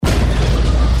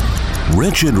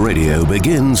Wretched Radio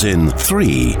begins in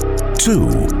 3, 2,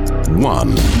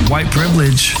 1. White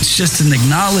privilege is just an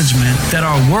acknowledgement that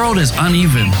our world is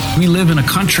uneven. We live in a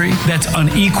country that's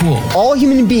unequal. All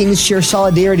human beings share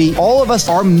solidarity. All of us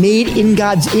are made in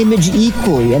God's image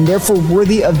equally and therefore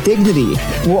worthy of dignity.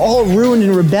 We're all ruined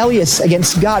and rebellious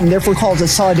against God and therefore calls to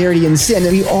solidarity in sin.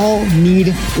 And we all need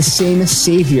the same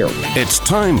Savior. It's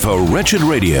time for Wretched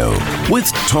Radio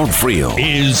with Todd Friel.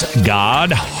 Is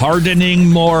God hardening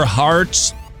more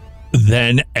hearts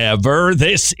than ever?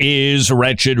 This is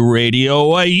Wretched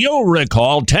Radio. You'll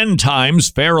recall 10 times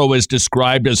Pharaoh is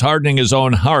described as hardening his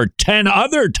own heart. 10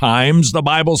 other times the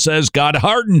Bible says God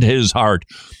hardened his heart.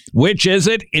 Which is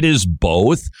it? It is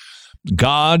both.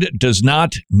 God does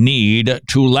not need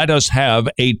to let us have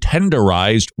a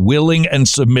tenderized, willing, and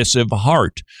submissive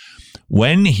heart.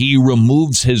 When he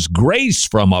removes his grace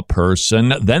from a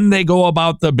person, then they go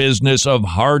about the business of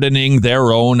hardening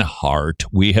their own heart.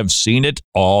 We have seen it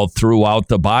all throughout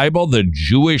the Bible. The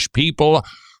Jewish people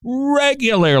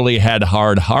regularly had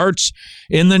hard hearts.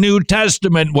 In the New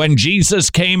Testament, when Jesus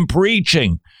came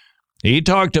preaching, he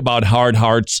talked about hard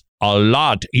hearts a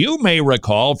lot. You may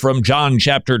recall from John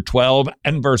chapter 12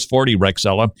 and verse 40,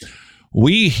 Rexella,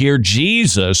 we hear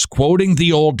Jesus quoting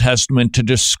the Old Testament to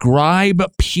describe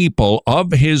people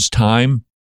of his time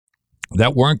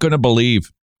that weren't going to believe,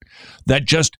 that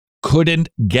just couldn't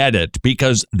get it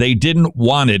because they didn't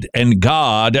want it. And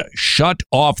God shut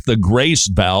off the grace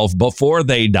valve before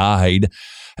they died,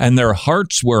 and their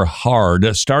hearts were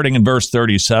hard. Starting in verse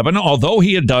 37, although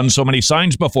he had done so many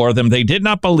signs before them, they did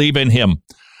not believe in him,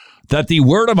 that the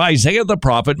word of Isaiah the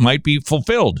prophet might be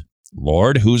fulfilled.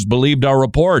 Lord, who's believed our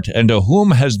report, and to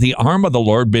whom has the arm of the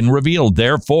Lord been revealed?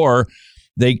 Therefore,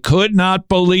 they could not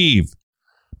believe,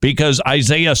 because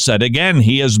Isaiah said again,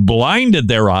 he has blinded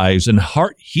their eyes and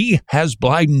he has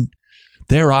blinded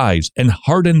their eyes and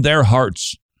hardened their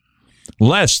hearts,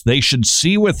 lest they should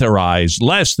see with their eyes,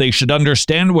 lest they should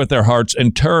understand with their hearts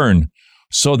and turn,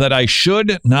 so that I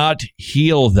should not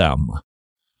heal them.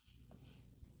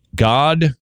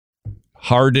 God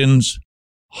hardens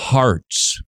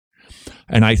hearts.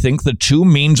 And I think the two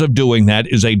means of doing that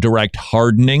is a direct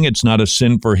hardening. It's not a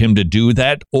sin for him to do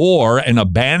that, or an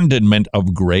abandonment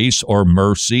of grace or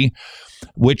mercy,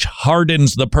 which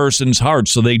hardens the person's heart.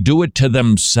 So they do it to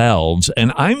themselves.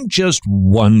 And I'm just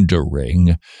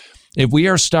wondering if we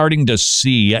are starting to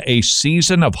see a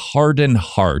season of hardened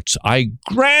hearts. I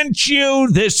grant you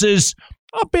this is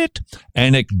a bit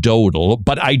anecdotal,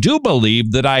 but I do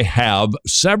believe that I have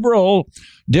several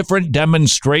different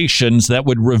demonstrations that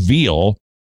would reveal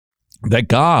that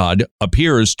God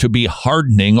appears to be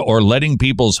hardening or letting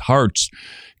people's hearts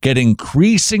get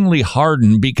increasingly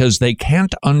hardened because they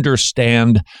can't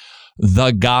understand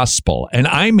the gospel. And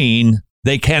I mean,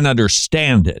 they can't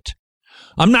understand it.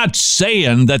 I'm not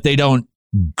saying that they don't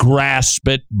grasp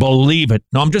it, believe it.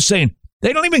 No, I'm just saying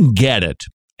they don't even get it.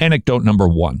 Anecdote number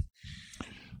one.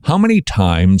 How many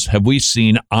times have we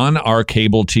seen on our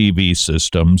cable TV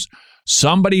systems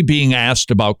somebody being asked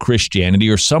about Christianity,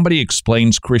 or somebody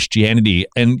explains Christianity,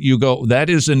 and you go, that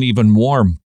isn't even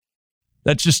warm.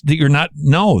 That's just,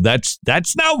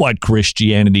 that's not what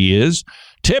Christianity is.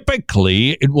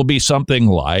 Typically, it will be something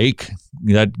like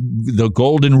that, the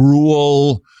golden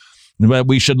rule, that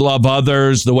we should love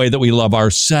others the way that we love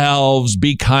ourselves,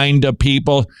 be kind to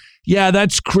people. Yeah,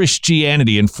 that's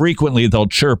Christianity. And frequently they'll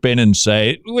chirp in and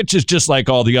say, which is just like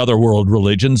all the other world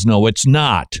religions. No, it's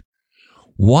not.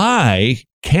 Why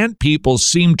can't people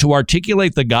seem to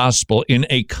articulate the gospel in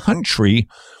a country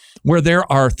where there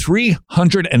are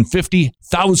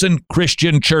 350,000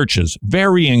 Christian churches,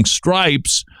 varying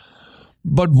stripes?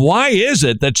 But why is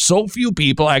it that so few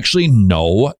people actually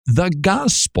know the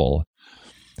gospel?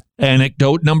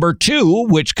 Anecdote number two,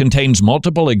 which contains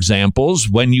multiple examples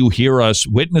when you hear us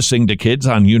witnessing to kids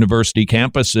on university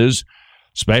campuses,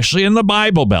 especially in the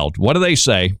Bible Belt. What do they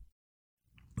say?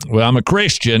 Well, I'm a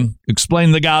Christian.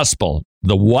 Explain the gospel.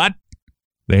 The what?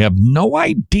 They have no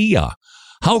idea.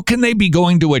 How can they be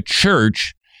going to a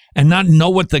church and not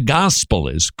know what the gospel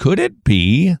is? Could it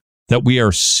be that we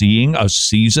are seeing a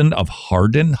season of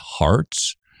hardened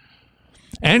hearts?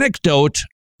 Anecdote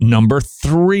number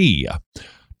three.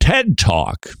 TED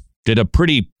Talk did a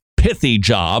pretty pithy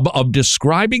job of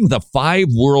describing the 5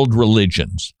 world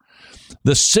religions,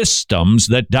 the systems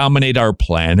that dominate our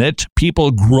planet, people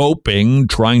groping,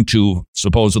 trying to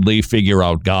supposedly figure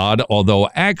out God, although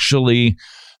actually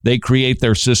they create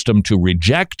their system to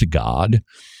reject God.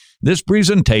 This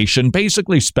presentation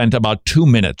basically spent about 2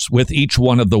 minutes with each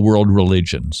one of the world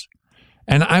religions.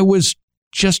 And I was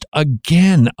just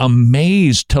again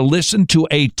amazed to listen to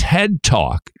a TED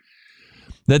Talk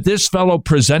that this fellow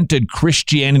presented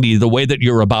Christianity the way that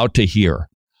you're about to hear?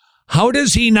 How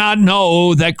does he not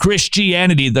know that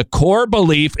Christianity, the core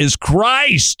belief, is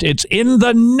Christ? It's in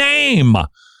the name.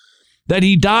 That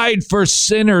he died for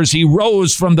sinners. He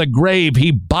rose from the grave.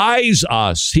 He buys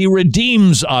us. He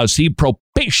redeems us. He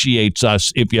propitiates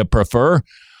us, if you prefer,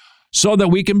 so that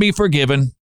we can be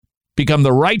forgiven, become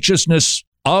the righteousness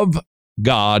of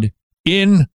God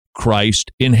in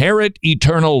Christ, inherit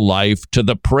eternal life to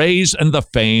the praise and the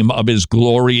fame of his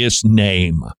glorious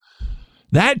name.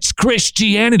 That's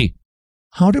Christianity.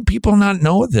 How do people not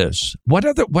know this?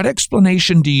 What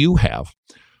explanation do you have?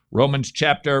 Romans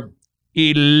chapter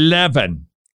 11.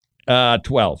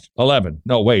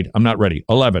 No, wait, I'm not ready.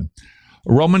 11.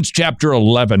 Romans chapter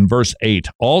 11, verse 8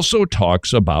 also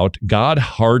talks about God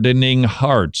hardening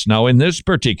hearts. Now, in this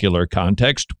particular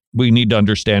context, we need to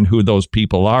understand who those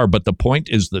people are, but the point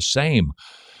is the same.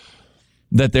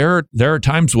 That there are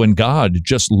times when God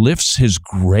just lifts his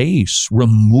grace,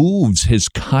 removes his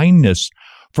kindness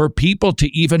for people to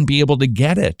even be able to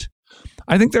get it.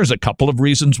 I think there's a couple of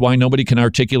reasons why nobody can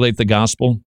articulate the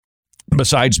gospel.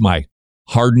 Besides my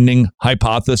hardening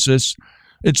hypothesis,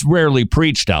 it's rarely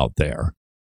preached out there.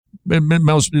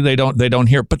 Mostly they don't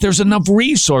hear it. But there's enough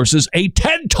resources. A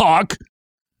TED Talk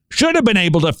should have been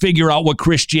able to figure out what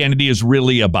Christianity is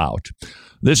really about.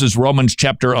 This is Romans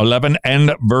chapter 11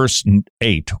 and verse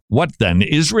 8. What then?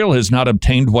 Israel has not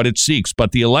obtained what it seeks,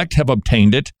 but the elect have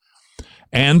obtained it,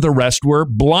 and the rest were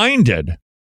blinded.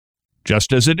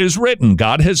 Just as it is written,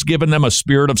 God has given them a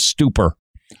spirit of stupor,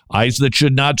 eyes that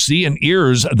should not see and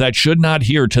ears that should not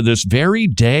hear to this very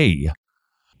day.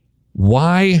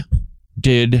 Why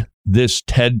did this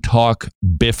TED Talk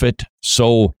biff it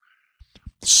so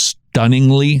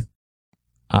stunningly?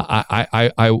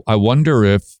 I wonder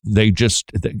if they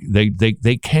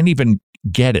can't even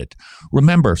get it.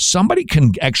 Remember, somebody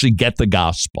can actually get the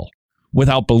gospel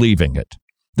without believing it.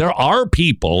 There are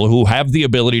people who have the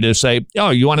ability to say, oh,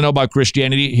 you want to know about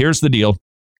Christianity? Here's the deal.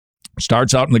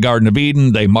 Starts out in the Garden of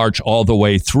Eden. They march all the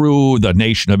way through the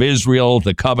nation of Israel,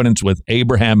 the covenants with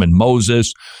Abraham and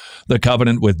Moses, the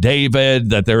covenant with David,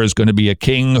 that there is going to be a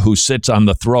king who sits on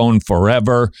the throne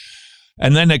forever.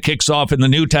 And then it kicks off in the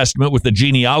New Testament with the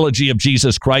genealogy of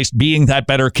Jesus Christ being that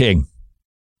better king.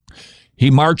 He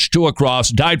marched to a cross,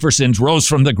 died for sins, rose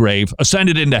from the grave,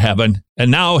 ascended into heaven, and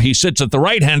now he sits at the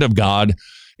right hand of God,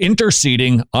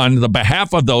 interceding on the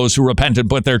behalf of those who repent and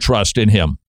put their trust in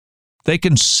him. They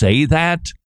can say that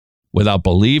without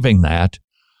believing that.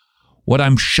 What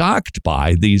I'm shocked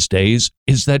by these days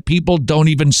is that people don't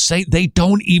even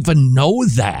know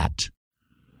that.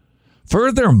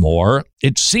 Furthermore,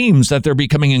 it seems that they're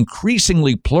becoming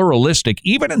increasingly pluralistic,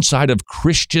 even inside of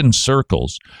Christian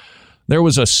circles. There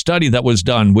was a study that was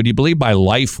done, would you believe, by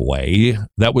Lifeway,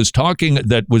 that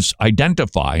was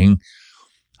identifying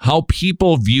how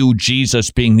people view Jesus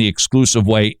being the exclusive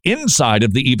way inside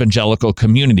of the evangelical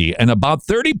community. And about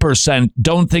 30%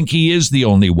 don't think he is the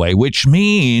only way, which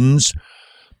means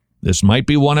this might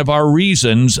be one of our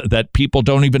reasons that people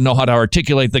don't even know how to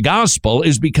articulate the gospel,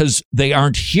 is because they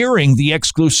aren't hearing the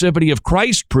exclusivity of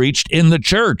Christ preached in the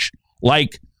church,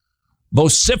 like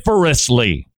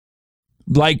vociferously,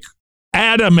 like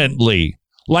adamantly,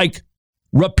 like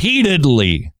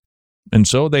repeatedly. And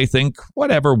so they think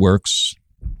whatever works.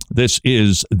 This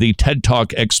is the TED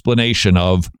Talk explanation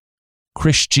of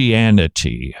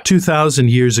Christianity. 2,000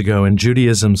 years ago in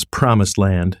Judaism's promised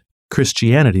land,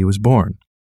 Christianity was born.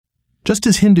 Just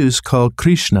as Hindus call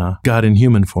Krishna God in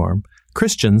human form,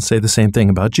 Christians say the same thing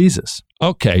about Jesus.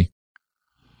 Okay.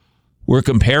 We're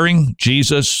comparing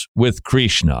Jesus with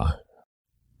Krishna.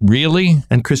 Really?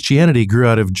 And Christianity grew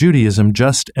out of Judaism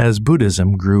just as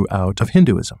Buddhism grew out of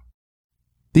Hinduism.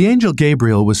 The angel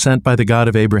Gabriel was sent by the God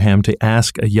of Abraham to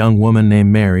ask a young woman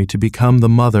named Mary to become the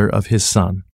mother of his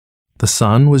son. The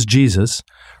son was Jesus,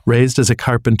 raised as a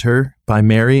carpenter by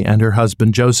Mary and her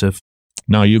husband Joseph.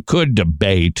 Now, you could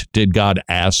debate, did God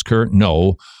ask her?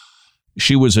 No.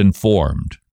 She was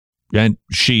informed, and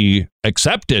she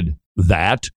accepted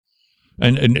that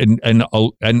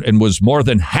and was more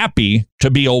than happy to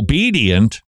be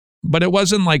obedient. But it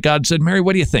wasn't like God said, Mary,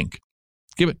 what do you think?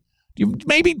 Give it.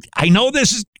 Maybe, I know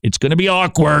it's going to be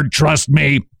awkward, trust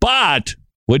me, but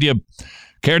would you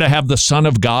care to have the Son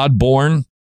of God born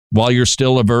while you're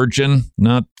still a virgin?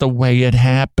 Not the way it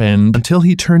happened. Until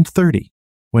he turned 30,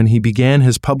 when he began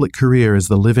his public career as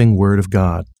the living Word of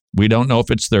God. We don't know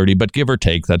if it's 30, but give or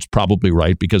take, that's probably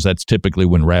right, because that's typically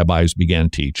when rabbis began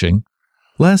teaching.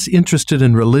 Less interested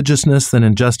in religiousness than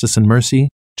in justice and mercy,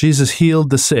 Jesus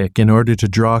healed the sick in order to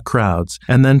draw crowds,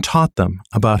 and then taught them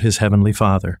about his heavenly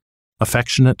Father.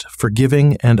 Affectionate,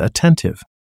 forgiving, and attentive.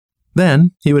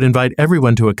 Then he would invite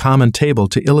everyone to a common table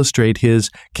to illustrate his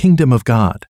kingdom of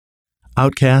God.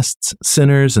 Outcasts,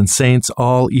 sinners, and saints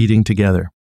all eating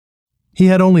together. He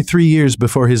had only 3 years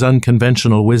before his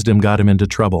unconventional wisdom got him into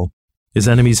trouble. His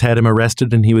enemies had him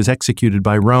arrested and he was executed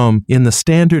by Rome in the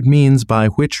standard means by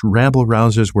which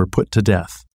rabble-rousers were put to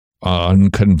death.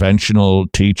 Unconventional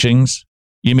teachings?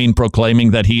 You mean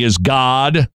proclaiming that he is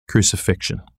God?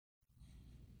 Crucifixion.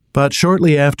 But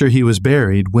shortly after he was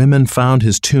buried, women found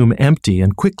his tomb empty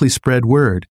and quickly spread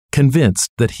word,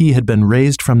 convinced that he had been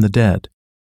raised from the dead.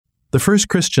 The first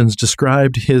Christians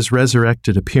described his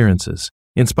resurrected appearances,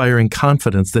 inspiring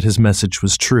confidence that his message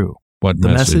was true. What the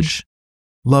message?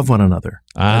 Love one another.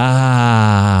 Wrong!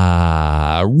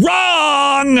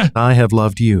 I have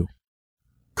loved you.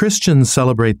 Christians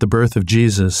celebrate the birth of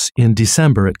Jesus in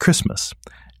December at Christmas,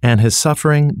 and his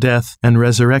suffering, death, and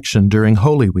resurrection during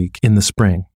Holy Week in the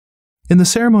spring. In the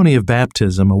ceremony of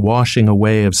baptism, a washing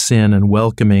away of sin and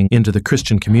welcoming into the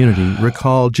Christian community,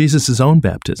 recall Jesus' own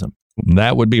baptism.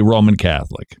 That would be Roman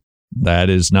Catholic. That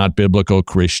is not biblical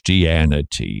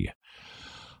Christianity.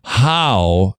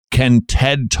 How can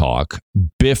TED Talk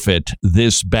biff it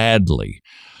this badly?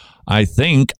 I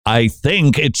think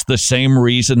it's the same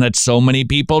reason that so many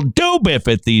people do biff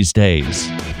it these days.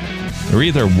 They're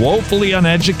either woefully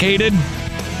uneducated,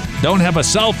 don't have a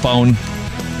cell phone,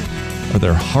 or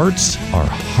their hearts are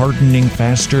hardening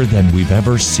faster than we've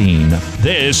ever seen.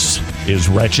 This is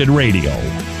Wretched Radio.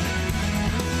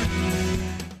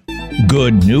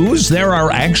 Good news, there are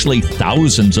actually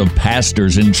thousands of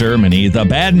pastors in Germany. The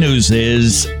bad news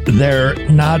is they're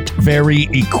not very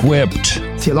equipped.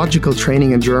 Theological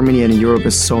training in Germany and in Europe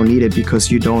is so needed because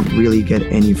you don't really get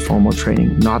any formal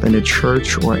training, not in a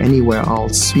church or anywhere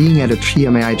else. Being at a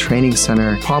TMAI training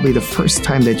center, probably the first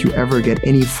time that you ever get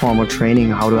any formal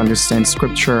training, how to understand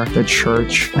scripture, the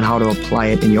church, and how to apply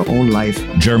it in your own life.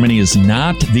 Germany is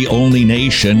not the only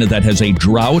nation that has a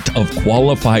drought of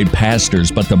qualified pastors,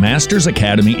 but the Masters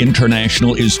Academy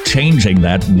International is changing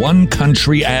that one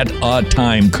country at a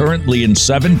time, currently in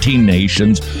 17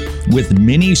 nations, with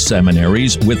mini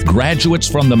seminaries, with graduates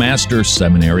from the Master's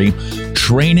Seminary,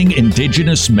 training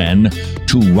indigenous men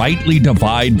to rightly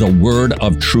divide the word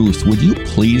of truth. Would you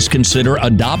please consider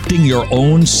adopting your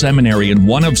own seminary in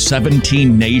one of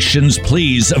 17 nations?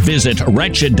 Please visit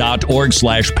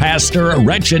wretched.org/pastor,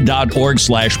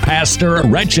 wretched.org/pastor,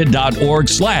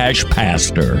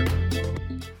 wretched.org/pastor.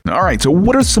 All right, so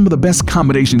what are some of the best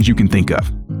combinations you can think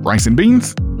of? Rice and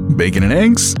beans? Bacon and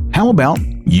eggs? How about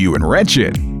you and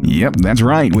Wretched? Yep, that's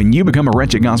right. When you become a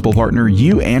Wretched Gospel partner,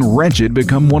 you and Wretched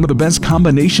become one of the best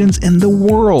combinations in the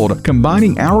world.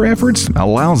 Combining our efforts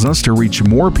allows us to reach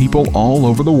more people all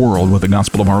over the world with the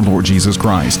gospel of our Lord Jesus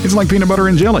Christ. It's like peanut butter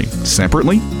and jelly.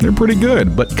 Separately, they're pretty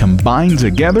good, but combined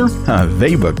together,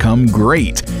 they become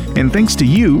great. And thanks to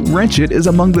you, Wretched is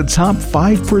among the top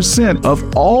 5% of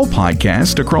all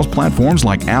podcasts across platforms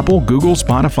like Apple, Google,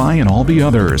 Spotify, and all the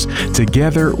others.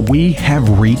 Together, we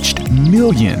have reached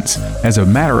millions. As a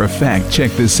matter of fact,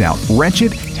 check this out.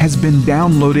 Wretched has been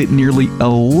downloaded nearly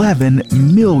 11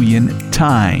 million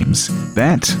times.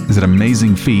 That is an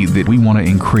amazing feat that we want to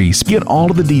increase. Get all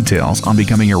of the details on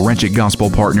becoming a Wretched Gospel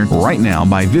partner right now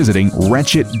by visiting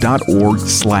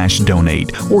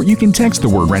wretched.org/donate. Or you can text the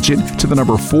word Wretched to the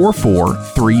number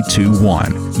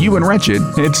 44321. You and Wretched,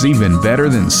 it's even better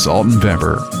than salt and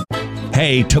pepper.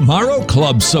 Hey, Tomorrow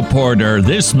Club supporter,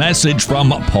 this message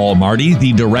from Paul Marty,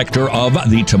 the director of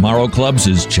the Tomorrow Clubs,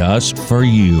 is just for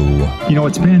you. You know,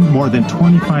 it's been more than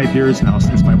 25 years now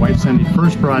since my wife Cindy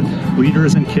first brought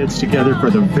leaders and kids together for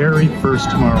the very first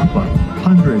Tomorrow Club.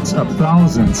 Hundreds of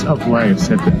thousands of lives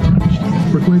have been touched.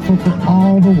 We're grateful for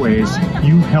all the ways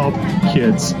you help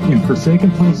kids in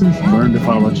forsaken places learn to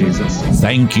follow Jesus.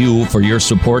 Thank you for your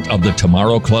support of the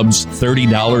Tomorrow Club's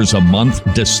 $30 a month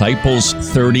Disciples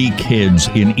 30 Kids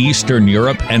in Eastern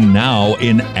Europe and now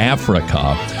in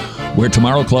Africa, where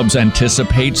Tomorrow Clubs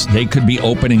anticipates they could be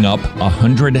opening up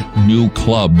 100 new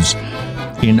clubs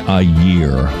in a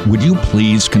year. Would you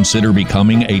please consider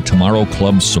becoming a Tomorrow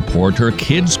Club supporter?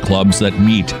 Kids clubs that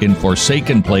meet in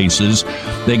forsaken places.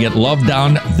 They get loved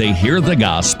on, they hear the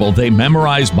gospel, they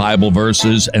memorize Bible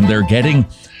verses, and they're getting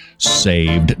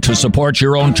saved. To support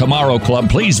your own Tomorrow Club,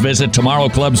 please visit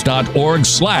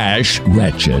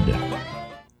tomorrowclubs.org/wretched.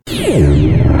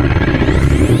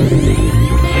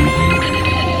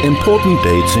 Important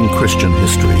dates in Christian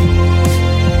history.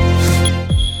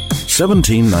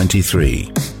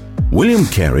 1793. William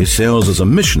Carey sails as a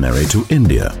missionary to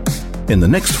India. In the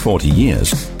next 40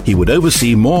 years, he would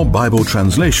oversee more Bible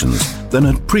translations than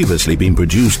had previously been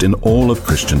produced in all of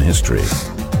Christian history.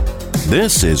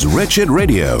 This is Wretched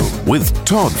Radio with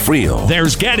Todd Friel.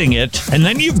 There's getting it, and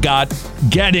then you've got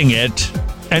getting it,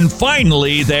 and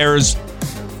finally there's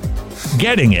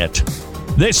getting it.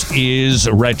 This is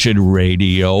Wretched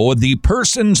Radio. The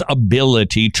person's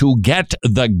ability to get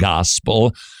the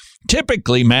gospel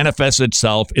typically manifests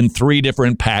itself in three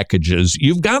different packages.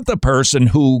 You've got the person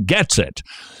who gets it.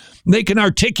 They can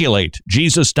articulate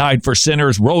Jesus died for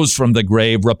sinners, rose from the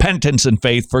grave, repentance and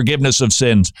faith, forgiveness of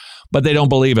sins, but they don't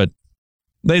believe it.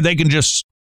 They can just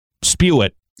spew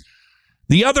it.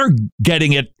 The other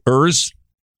getting it-ers,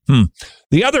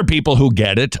 the other people who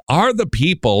get it are the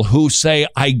people who say,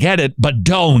 I get it, but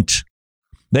don't.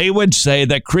 They would say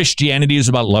that Christianity is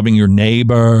about loving your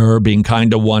neighbor, being kind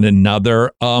to one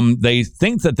another. They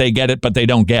think that they get it, but they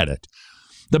don't get it.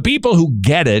 The people who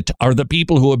get it are the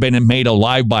people who have been made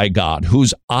alive by God,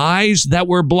 whose eyes that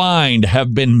were blind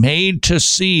have been made to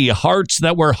see, hearts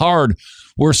that were hard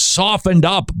were softened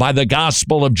up by the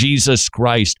gospel of Jesus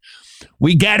Christ.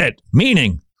 We get it,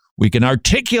 meaning we can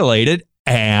articulate it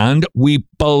and we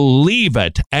believe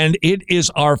it. And it is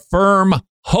our firm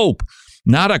hope.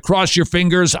 Not a cross your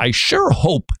fingers, I sure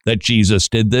hope that Jesus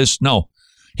did this. No,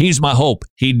 he's my hope.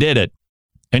 He did it.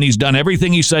 And he's done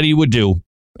everything he said he would do.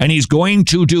 And he's going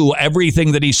to do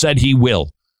everything that he said he will.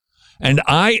 And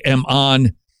I am on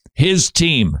his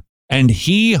team, and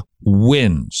he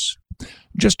wins.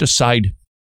 Just a side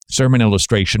sermon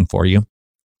illustration for you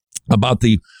about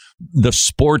the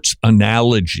sports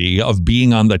analogy of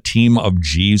being on the team of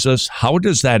Jesus. How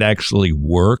does that actually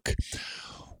work?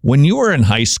 When you were in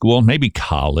high school, maybe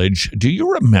college, do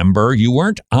you remember you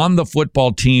weren't on the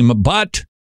football team, but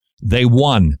they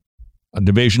won a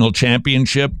divisional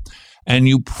championship? And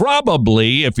you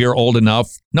probably, if you're old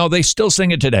enough, no, they still sing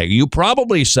it today. You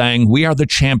probably sang We Are the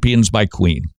Champions by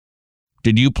Queen.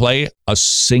 Did you play a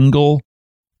single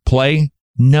play?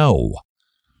 No.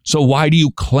 So why do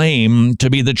you claim to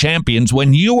be the champions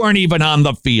when you weren't even on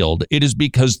the field? It is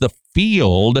because the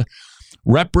field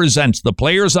represents the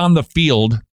players on the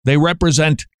field. They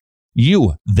represent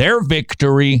you. Their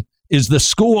victory is the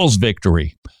school's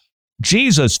victory.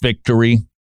 Jesus' victory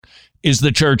is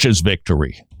the church's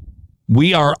victory.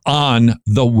 We are on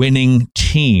the winning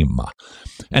team.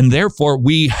 And therefore,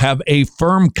 we have a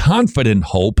firm, confident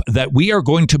hope that we are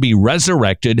going to be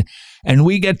resurrected and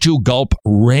we get to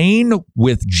reign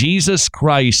with Jesus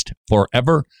Christ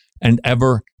forever and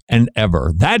ever and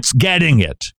ever. That's getting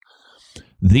it.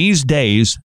 These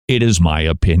days, it is my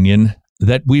opinion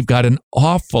that we've got an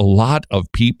awful lot of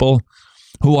people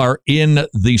who are in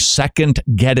the second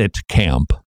get it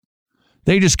camp.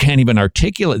 They just can't even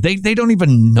articulate. They don't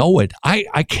even know it.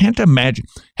 I can't imagine.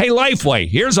 Hey, Lifeway,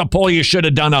 here's a poll you should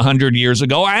have done 100 years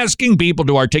ago, asking people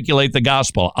to articulate the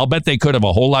gospel. I'll bet they could have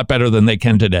a whole lot better than they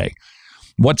can today.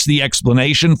 What's the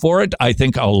explanation for it? I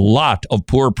think a lot of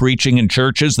poor preaching in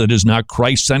churches that is not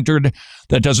Christ-centered,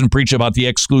 that doesn't preach about the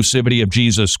exclusivity of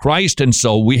Jesus Christ. And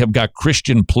so we have got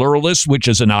Christian pluralists, which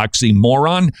is an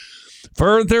oxymoron.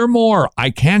 Furthermore, I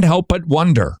can't help but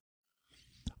wonder,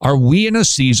 are we in a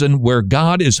season where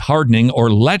God is hardening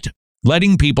or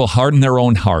letting people harden their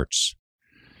own hearts?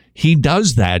 He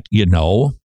does that,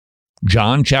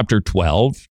 John chapter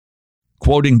 12,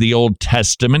 quoting the Old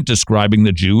Testament, describing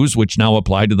the Jews, which now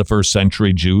apply to the first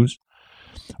century Jews.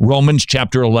 Romans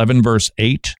chapter 11, verse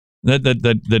 8, that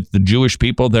the Jewish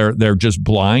people, they're just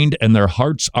blind and their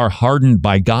hearts are hardened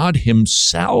by God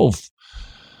himself.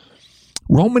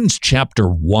 Romans chapter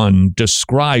 1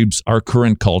 describes our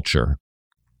current culture,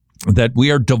 that we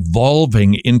are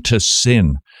devolving into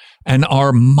sin and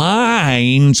our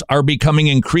minds are becoming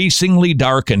increasingly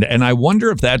darkened. And I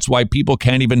wonder if that's why people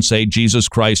can't even say Jesus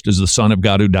Christ is the Son of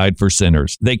God who died for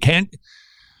sinners. They can't.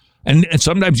 And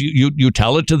sometimes you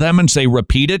tell it to them and say,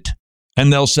 repeat it.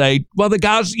 And they'll say, well, the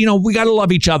guys, we got to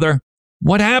love each other.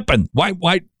 What happened?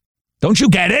 Why? Don't you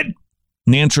get it?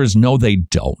 And the answer is no, they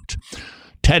don't.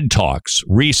 TED Talks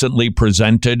recently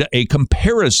presented a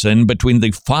comparison between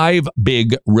the 5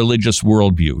 big religious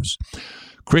worldviews.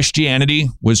 Christianity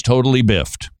was totally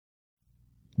biffed.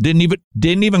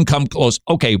 Didn't even come close.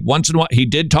 Okay, once in a while, he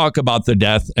did talk about the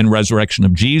death and resurrection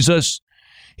of Jesus.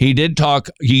 He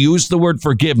used the word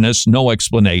forgiveness, no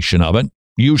explanation of it.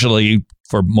 Usually,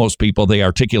 for most people, they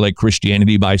articulate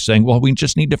Christianity by saying, well, we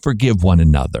just need to forgive one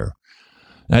another.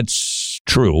 That's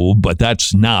true, but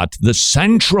that's not the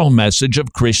central message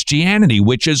of Christianity,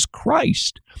 which is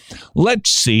Christ. Let's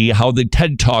see how the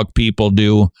TED Talk people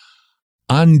do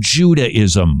on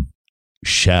Judaism,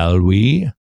 shall we?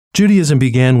 Judaism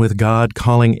began with God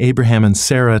calling Abraham and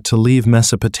Sarah to leave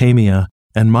Mesopotamia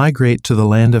and migrate to the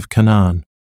land of Canaan.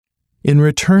 In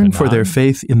return for their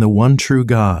faith in the one true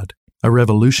God, a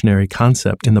revolutionary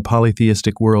concept in the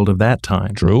polytheistic world of that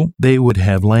time. True. They would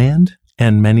have land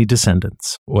and many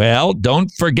descendants. Well,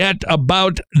 don't forget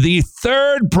about the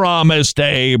third promise to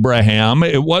Abraham.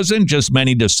 It wasn't just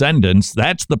many descendants.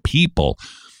 That's the people,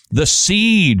 the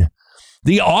seed,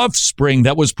 the offspring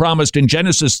that was promised in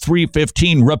Genesis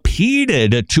 3:15,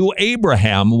 repeated to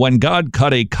Abraham when God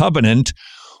cut a covenant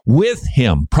with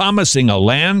him, promising a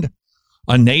land,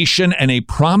 a nation, and a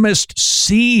promised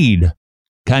seed.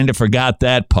 Kind of forgot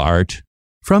that part.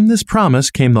 From this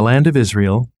promise came the land of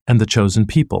Israel and the chosen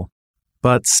people.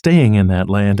 But staying in that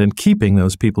land and keeping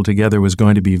those people together was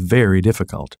going to be very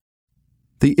difficult.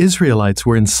 The Israelites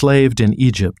were enslaved in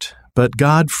Egypt, but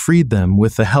God freed them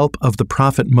with the help of the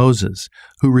prophet Moses,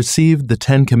 who received the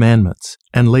 10 Commandments,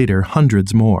 and later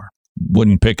hundreds more.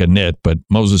 Wouldn't pick a nit, but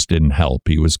Moses didn't help.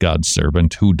 He was God's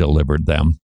servant who delivered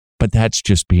them. But that's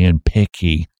just being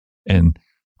picky and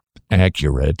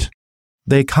accurate.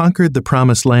 They conquered the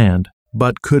promised land,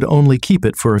 but could only keep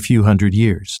it for a few hundred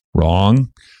years. Wrong.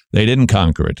 They didn't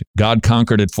conquer it. God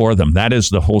conquered it for them. That is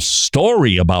the whole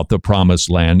story about the promised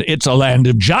land. It's a land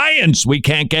of giants. We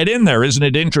can't get in there. Isn't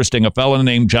it interesting? A fellow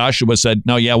named Joshua said,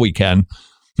 no, yeah, we can.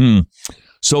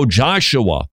 So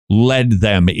Joshua led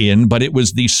them in, but it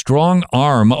was the strong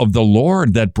arm of the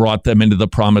Lord that brought them into the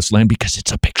promised land because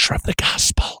it's a picture of the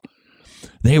gospel.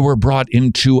 They were brought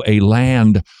into a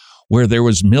land where there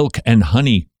was milk and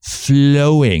honey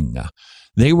flowing.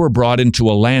 They were brought into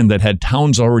a land that had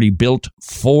towns already built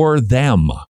for them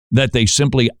that they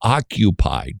simply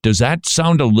occupied. Does that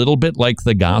sound a little bit like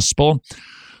the gospel?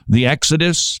 The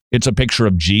Exodus, it's a picture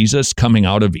of Jesus coming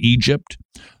out of Egypt.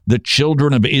 The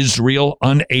children of Israel,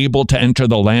 unable to enter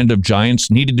the land of giants,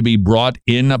 needed to be brought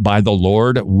in by the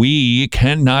Lord. We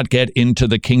cannot get into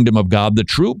the kingdom of God, the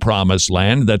true promised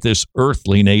land that this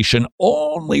earthly nation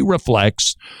only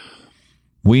reflects.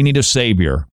 We need a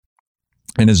Savior,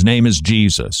 and his name is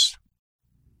Jesus.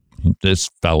 This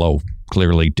fellow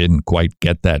clearly didn't quite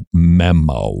get that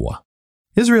memo.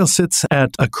 Israel sits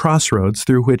at a crossroads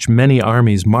through which many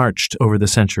armies marched over the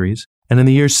centuries, and in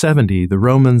the year 70, the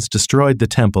Romans destroyed the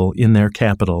temple in their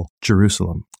capital,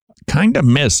 Jerusalem. Kind of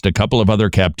missed a couple of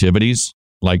other captivities,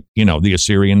 like, the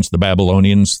Assyrians, the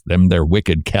Babylonians, their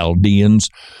wicked Chaldeans,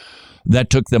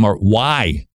 that took them.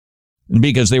 Why?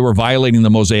 Because they were violating the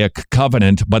Mosaic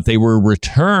covenant, but they were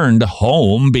returned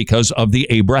home because of the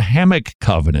Abrahamic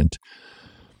covenant.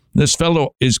 This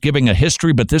fellow is giving a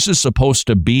history, but this is supposed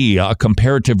to be a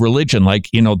comparative religion, like,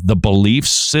 the belief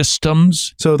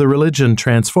systems. So the religion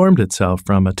transformed itself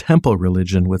from a temple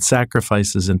religion with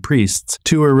sacrifices and priests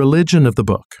to a religion of the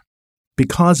book.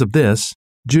 Because of this,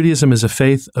 Judaism is a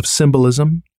faith of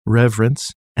symbolism,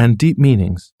 reverence, and deep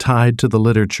meanings tied to the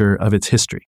literature of its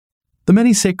history. The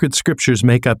many sacred scriptures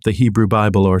make up the Hebrew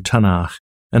Bible or Tanakh,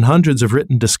 and hundreds of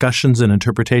written discussions and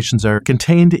interpretations are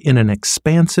contained in an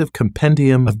expansive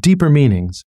compendium of deeper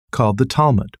meanings called the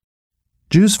Talmud.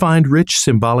 Jews find rich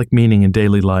symbolic meaning in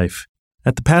daily life.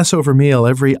 At the Passover meal,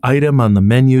 every item on the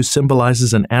menu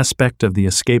symbolizes an aspect of the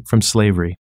escape from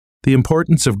slavery. The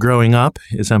importance of growing up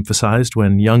is emphasized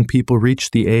when young people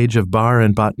reach the age of bar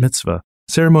and bat mitzvah,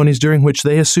 ceremonies during which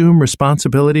they assume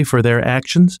responsibility for their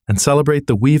actions and celebrate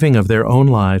the weaving of their own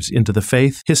lives into the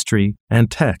faith, history, and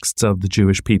texts of the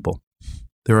Jewish people.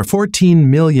 There are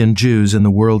 14 million Jews in the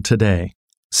world today,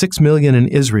 6 million in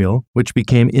Israel, which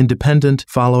became independent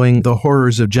following the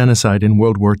horrors of genocide in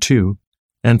World War II,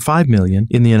 and 5 million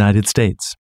in the United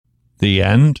States. The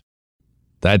end?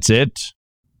 That's it?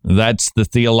 That's the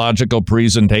theological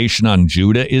presentation on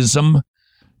Judaism?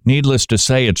 Needless to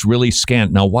say, it's really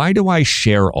scant. Now, why do I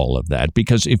share all of that?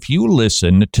 Because if you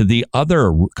listen to the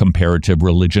other comparative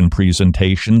religion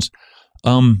presentations,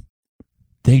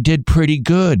 they did pretty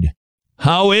good.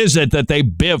 How is it that they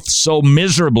biff so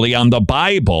miserably on the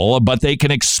Bible, but they can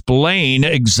explain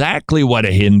exactly what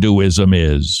a Hinduism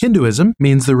is? Hinduism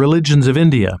means the religions of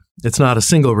India. It's not a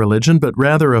single religion, but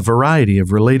rather a variety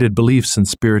of related beliefs and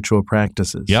spiritual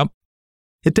practices. Yep.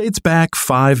 It dates back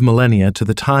 5 millennia to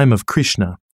the time of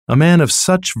Krishna, a man of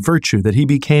such virtue that he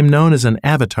became known as an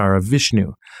avatar of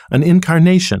Vishnu, an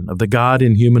incarnation of the God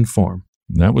in human form.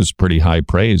 That was pretty high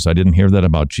praise. I didn't hear that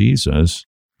about Jesus.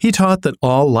 He taught that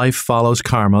all life follows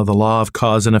karma, the law of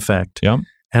cause and effect, Yep.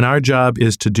 and our job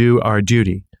is to do our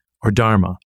duty, or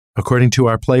dharma, according to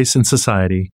our place in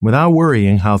society, without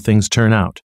worrying how things turn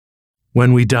out.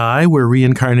 When we die, we're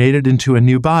reincarnated into a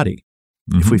new body.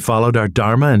 If we followed our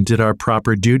dharma and did our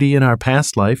proper duty in our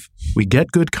past life, we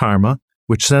get good karma,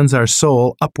 which sends our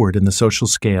soul upward in the social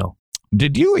scale.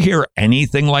 Did you hear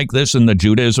anything like this in the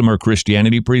Judaism or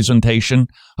Christianity presentation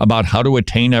about how to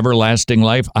attain everlasting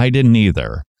life? I didn't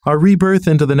either. Our rebirth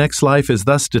into the next life is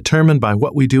thus determined by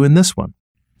what we do in this one.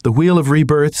 The wheel of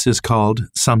rebirths is called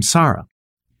samsara.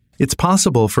 It's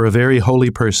possible for a very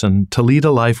holy person to lead a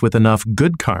life with enough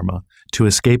good karma to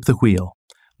escape the wheel.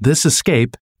 This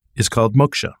escape is called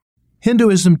moksha.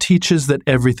 Hinduism teaches that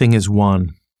everything is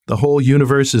one. The whole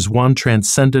universe is one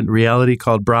transcendent reality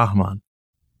called Brahman.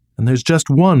 And there's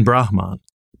just one Brahman,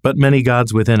 but many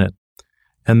gods within it.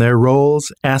 And their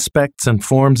roles, aspects, and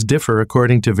forms differ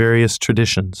according to various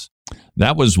traditions.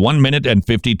 That was 1 minute and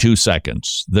 52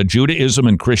 seconds. The Judaism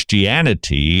and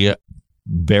Christianity,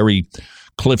 very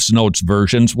Cliff's Notes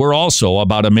versions, were also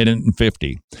about 1 minute and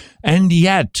 50. And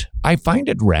yet, I find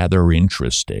it rather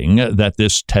interesting that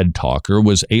this TED Talker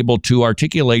was able to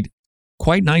articulate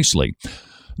quite nicely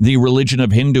the religion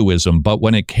of Hinduism, but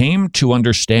when it came to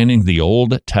understanding the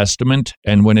Old Testament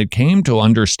and when it came to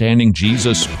understanding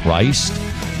Jesus Christ,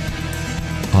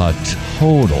 a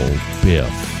total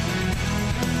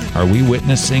biff. Are we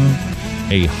witnessing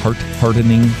a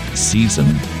heart-hardening season?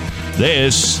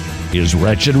 This is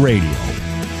Wretched Radio.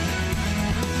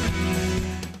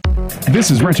 This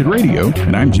is Wretched Radio,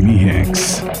 and I'm Jimmy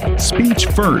Hicks. Speech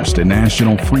First, a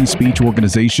national free speech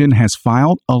organization, has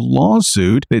filed a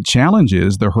lawsuit that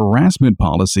challenges the harassment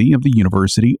policy of the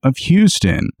University of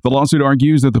Houston. The lawsuit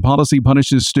argues that the policy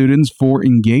punishes students for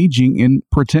engaging in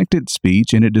protected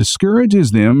speech, and it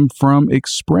discourages them from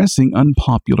expressing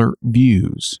unpopular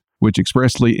views, which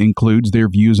expressly includes their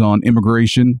views on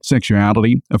immigration,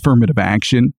 sexuality, affirmative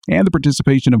action, and the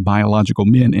participation of biological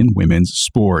men in women's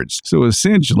sports. So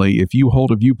essentially, if you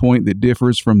hold a viewpoint that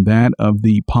differs from that of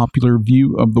the popular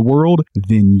view of the world,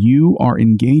 then you are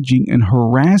engaging in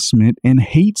harassment and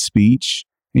hate speech,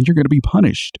 and you're going to be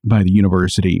punished by the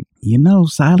university. You know,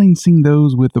 silencing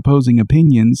those with opposing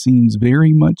opinions seems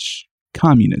very much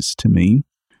communist to me.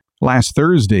 Last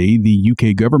Thursday, the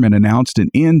UK government announced an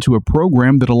end to a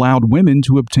program that allowed women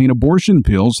to obtain abortion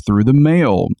pills through the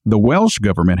mail. The Welsh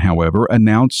government, however,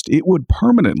 announced it would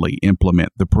permanently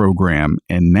implement the program,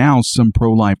 and now some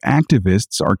pro-life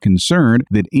activists are concerned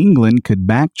that England could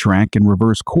backtrack and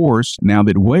reverse course now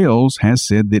that Wales has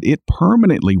said that it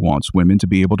permanently wants women to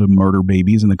be able to murder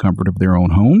babies in the comfort of their own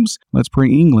homes. Let's pray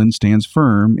England stands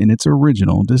firm in its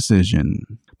original decision.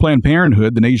 Planned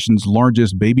Parenthood, the nation's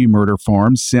largest baby murder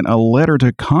farm, sent a letter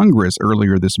to Congress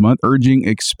earlier this month urging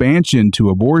expansion to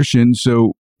abortion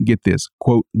so, get this,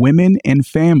 quote, women and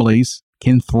families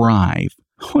can thrive.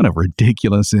 What a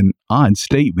ridiculous and odd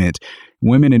statement.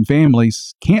 Women and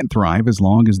families can't thrive as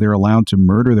long as they're allowed to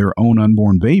murder their own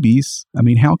unborn babies. I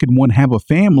mean, how can one have a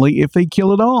family if they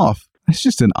kill it off? That's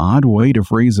just an odd way to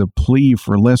phrase a plea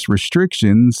for less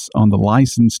restrictions on the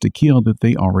license to kill that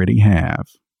they already have.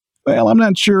 Well, I'm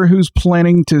not sure who's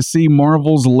planning to see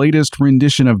Marvel's latest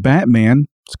rendition of Batman.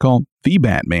 It's called The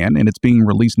Batman, and it's being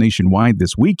released nationwide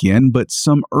this weekend, but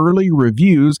some early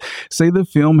reviews say the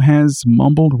film has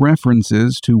mumbled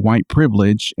references to white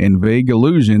privilege and vague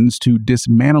allusions to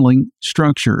dismantling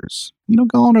structures. You know,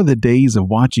 gone are the days of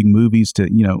watching movies to,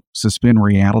 suspend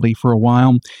reality for a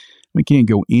while. We can't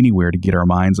go anywhere to get our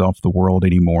minds off the world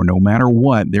anymore. No matter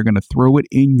what, they're going to throw it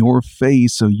in your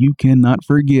face so you cannot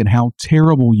forget how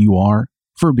terrible you are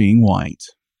for being white.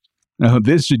 Now,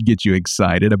 this should get you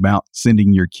excited about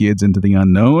sending your kids into the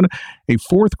unknown. A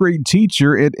fourth grade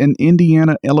teacher at an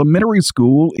Indiana elementary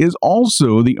school is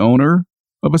also the owner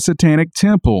of a satanic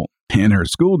temple. And her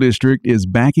school district is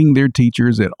backing their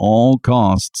teachers at all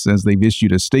costs as they've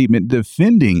issued a statement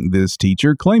defending this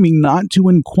teacher, claiming not to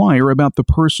inquire about the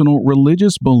personal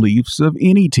religious beliefs of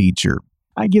any teacher.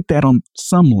 I get that on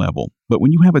some level, but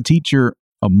when you have a teacher,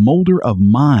 a molder of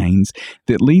minds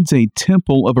that leads a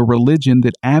temple of a religion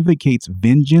that advocates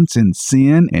vengeance and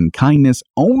sin and kindness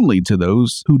only to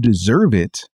those who deserve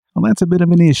it, well, that's a bit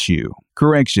of an issue.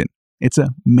 Correction. It's a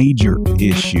major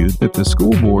issue that the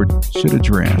school board should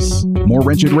address. More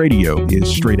Wretched Radio is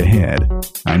straight ahead.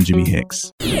 I'm Jimmy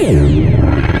Hicks.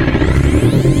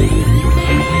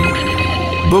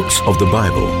 Books of the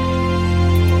Bible.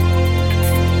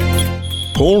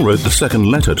 Paul wrote the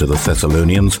second letter to the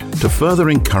Thessalonians to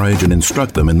further encourage and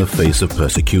instruct them in the face of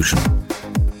persecution.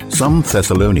 Some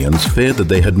Thessalonians feared that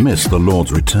they had missed the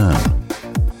Lord's return.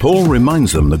 Paul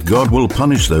reminds them that God will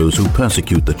punish those who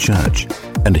persecute the church,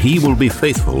 and he will be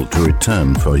faithful to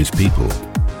return for his people.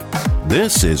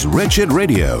 This is Wretched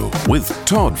Radio with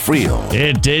Todd Friel.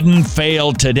 It didn't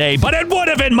fail today, but it would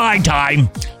have in my time.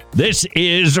 This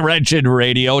is Wretched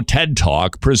Radio TED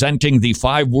Talk, presenting the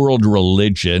 5 world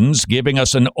religions, giving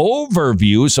us an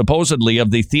overview, supposedly, of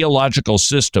the theological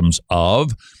systems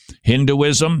of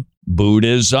Hinduism,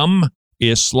 Buddhism,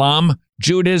 Islam,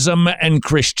 Judaism, and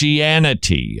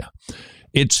Christianity.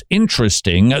 It's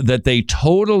interesting that they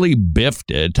totally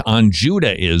biffed it on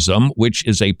Judaism, which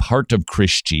is a part of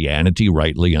Christianity,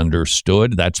 rightly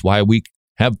understood. That's why we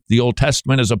have the Old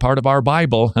Testament as a part of our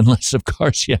Bible, unless, of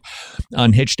course, you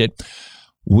unhitched it.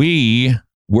 We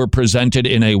were presented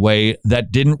in a way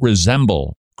that didn't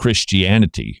resemble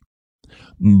Christianity.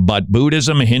 But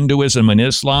Buddhism, Hinduism, and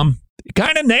Islam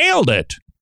kind of nailed it.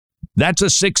 That's a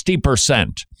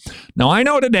 60%. Now, I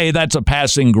know today that's a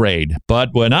passing grade, but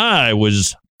when I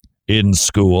was in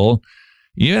school,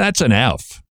 that's an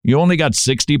F. You only got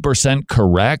 60%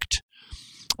 correct.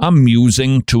 I'm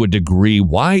musing to a degree.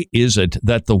 Why is it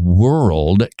that the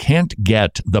world can't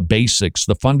get the basics,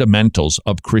 the fundamentals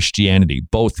of Christianity,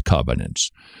 both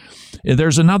covenants?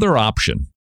 There's another option.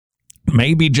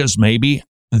 Maybe, just maybe,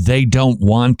 they don't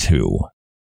want to.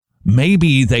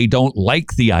 Maybe they don't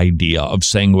like the idea of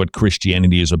saying what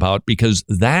Christianity is about because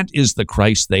that is the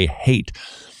Christ they hate.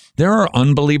 There are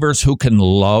unbelievers who can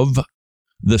love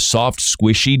the soft,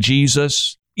 squishy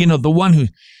Jesus, the one who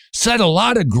said a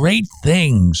lot of great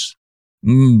things,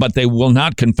 but they will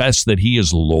not confess that he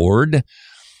is Lord.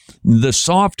 The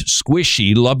soft,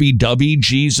 squishy, lovey-dovey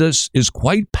Jesus is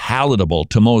quite palatable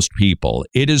to most people.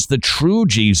 It is the true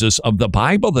Jesus of the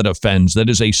Bible that offends,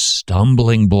 that is a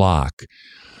stumbling block.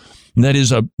 That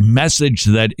is a message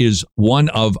that is one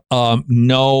of,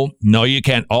 no, you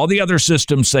can't. All the other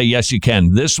systems say, yes, you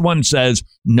can. This one says,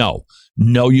 no,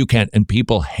 you can't. And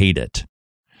people hate it.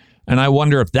 And I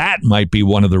wonder if that might be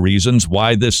one of the reasons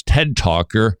why this TED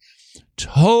Talker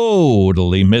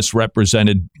totally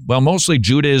misrepresented, mostly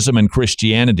Judaism and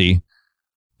Christianity,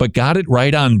 but got it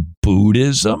right on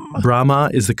Buddhism. Brahma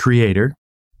is the creator.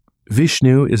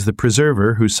 Vishnu is the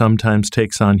preserver who sometimes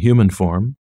takes on human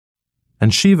form.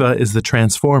 And Shiva is the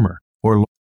transformer, or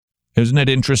Isn't it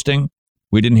interesting?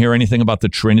 We didn't hear anything about the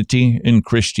Trinity in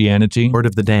Christianity. Lord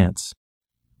of the dance.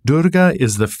 Durga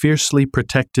is the fiercely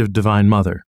protective divine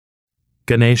mother.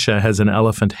 Ganesha has an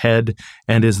elephant head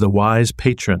and is the wise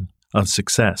patron of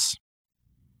success.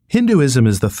 Hinduism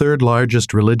is the third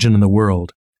largest religion in the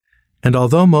world, and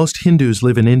although most Hindus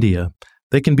live in India,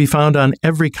 they can be found on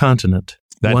every continent.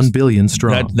 1 billion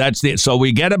strong. So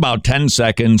we get about 10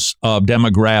 seconds of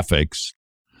demographics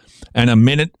and a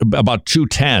minute, about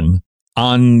 2:10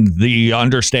 on the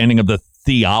understanding of the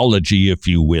theology, if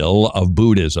you will, of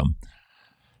Buddhism.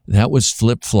 That was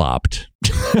flip-flopped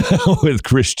with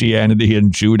Christianity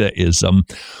and Judaism.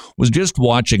 Was just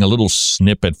watching a little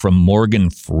snippet from Morgan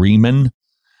Freeman.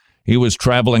 He was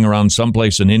traveling around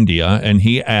someplace in India, and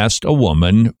he asked a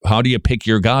woman, how do you pick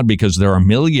your God? Because there are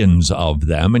millions of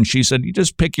them. And she said, you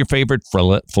just pick your favorite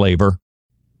flavor.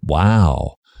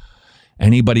 Wow.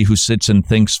 Anybody who sits and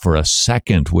thinks for a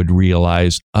second would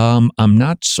realize, I'm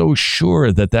not so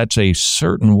sure that that's a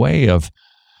certain way of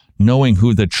knowing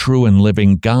who the true and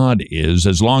living God is,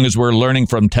 as long as we're learning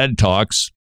from TED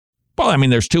Talks. Well,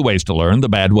 there's two ways to learn, the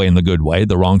bad way and the good way,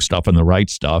 the wrong stuff and the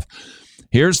right stuff.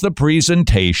 Here's the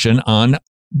presentation on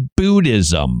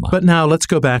Buddhism. But now let's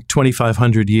go back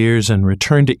 2,500 years and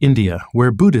return to India,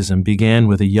 where Buddhism began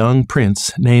with a young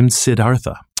prince named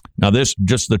Siddhartha. Now this,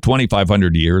 just the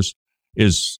 2,500 years,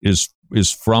 is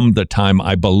from the time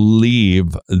I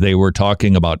believe they were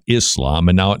talking about Islam,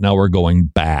 and now we're going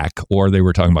back, or they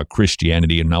were talking about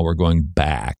Christianity, and now we're going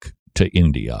back to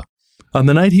India. On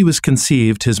the night he was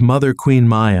conceived, his mother, Queen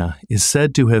Maya, is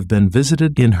said to have been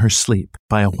visited in her sleep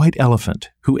by a white elephant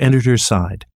who entered her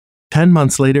side. 10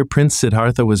 months later, Prince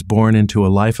Siddhartha was born into a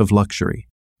life of luxury.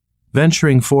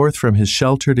 Venturing forth from his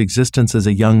sheltered existence as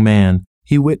a young man,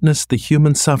 he witnessed the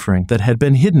human suffering that had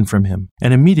been hidden from him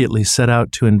and immediately set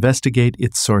out to investigate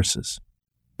its sources.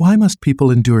 Why must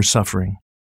people endure suffering?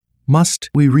 Must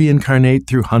we reincarnate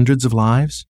through hundreds of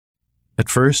lives? At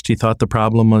first, he thought the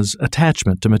problem was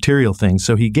attachment to material things,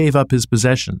 so he gave up his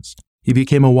possessions. He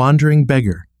became a wandering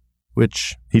beggar,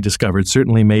 which, he discovered,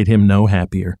 certainly made him no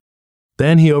happier.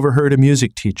 Then he overheard a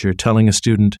music teacher telling a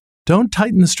student, "Don't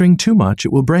tighten the string too much,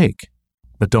 it will break.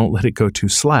 But don't let it go too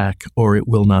slack, or it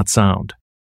will not sound."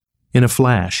 In a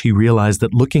flash, he realized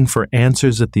that looking for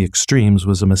answers at the extremes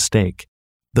was a mistake.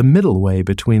 The middle way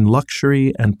between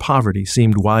luxury and poverty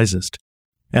seemed wisest.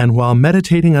 And while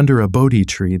meditating under a Bodhi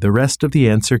tree, the rest of the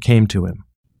answer came to him.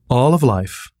 All of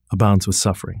life abounds with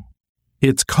suffering.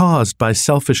 It's caused by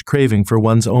selfish craving for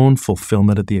one's own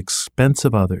fulfillment at the expense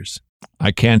of others.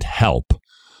 I can't help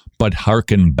but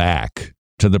hearken back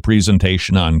to the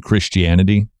presentation on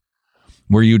Christianity,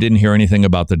 where you didn't hear anything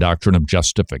about the doctrine of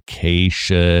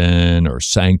justification or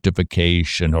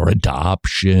sanctification or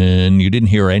adoption. You didn't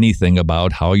hear anything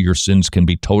about how your sins can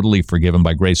be totally forgiven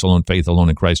by grace alone, faith alone,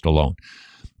 and Christ alone.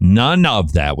 None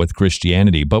of that with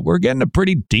Christianity, but we're getting a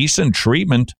pretty decent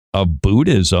treatment of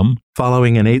Buddhism.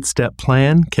 Following an 8-step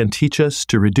plan can teach us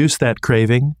to reduce that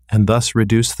craving and thus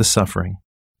reduce the suffering.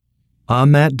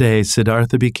 On that day,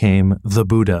 Siddhartha became the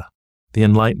Buddha, the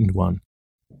enlightened one.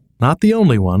 Not the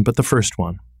only one, but the first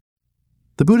one.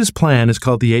 The Buddha's plan is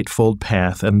called the Eightfold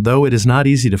Path, and though it is not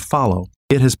easy to follow,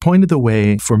 it has pointed the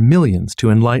way for millions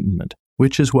to enlightenment,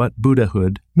 which is what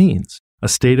Buddhahood means, a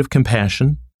state of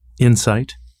compassion,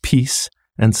 insight, peace,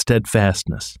 and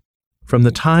steadfastness. From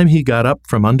the time he got up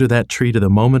from under that tree to the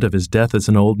moment of his death as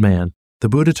an old man, the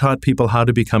Buddha taught people how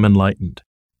to become enlightened.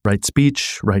 Right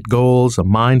speech, right goals, a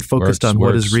mind focused on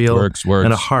what is real,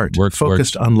 and a heart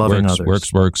focused on loving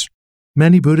others.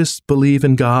 Many Buddhists believe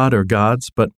in God or gods,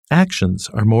 but actions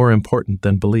are more important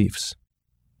than beliefs.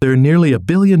 There are nearly 1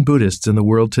 billion Buddhists in the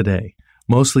world today,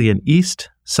 mostly in East,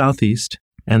 Southeast,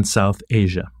 and South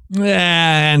Asia.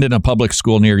 And in a public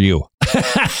school near you.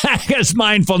 Because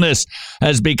mindfulness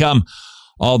has become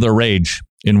all the rage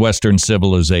in Western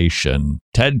civilization.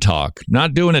 TED Talk,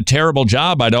 not doing a terrible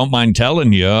job, I don't mind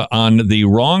telling you, on the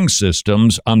wrong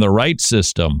systems, on the right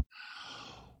system.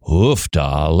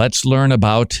 Oofda, let's learn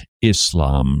about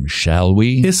Islam, shall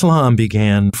we? Islam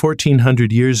began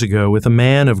 1,400 years ago with a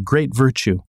man of great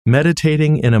virtue,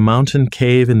 meditating in a mountain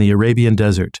cave in the Arabian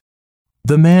desert.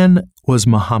 The man was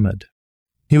Muhammad.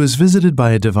 He was visited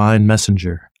by a divine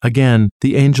messenger, again,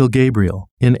 the angel Gabriel,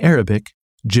 in Arabic,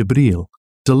 Jibril,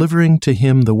 delivering to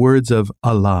him the words of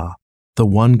Allah, the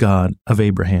one God of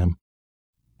Abraham.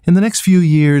 In the next few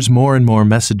years, more and more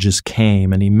messages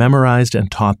came, and he memorized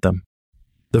and taught them.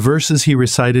 The verses he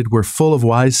recited were full of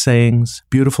wise sayings,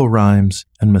 beautiful rhymes,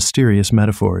 and mysterious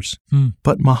metaphors.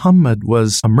 But Muhammad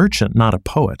was a merchant, not a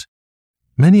poet.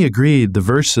 Many agreed the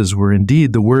verses were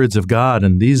indeed the words of God,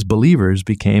 and these believers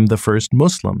became the first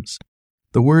Muslims.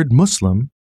 The word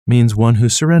Muslim means one who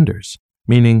surrenders,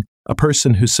 meaning a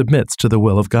person who submits to the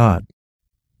will of God.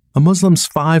 A Muslim's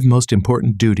 5 most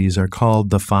important duties are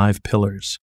called the 5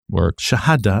 pillars.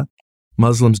 Shahada,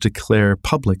 Muslims declare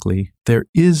publicly, there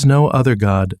is no other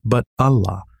God but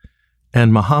Allah,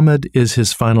 and Muhammad is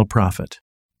his final prophet.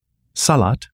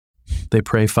 Salat, they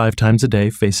pray 5 times a day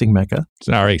facing Mecca.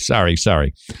 Sorry.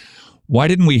 Why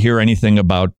didn't we hear anything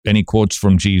about any quotes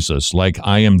from Jesus, like,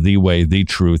 I am the way, the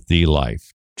truth, the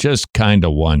life? Just kind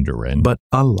of wondering. But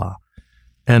Allah,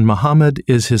 and Muhammad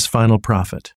is his final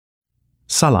prophet.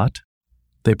 Salat,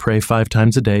 they pray 5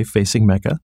 times a day facing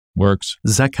Mecca. Works.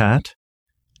 Zakat,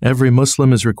 every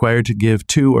Muslim is required to give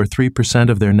 2 or 3%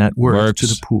 of their net worth to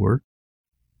the poor.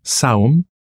 Saum,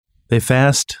 they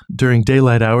fast during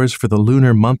daylight hours for the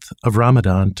lunar month of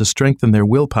Ramadan to strengthen their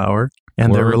willpower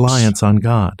and their reliance on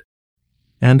God.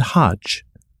 And Hajj,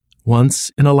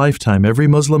 once in a lifetime, every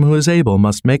Muslim who is able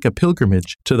must make a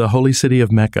pilgrimage to the holy city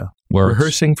of Mecca,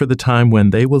 rehearsing for the time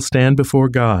when they will stand before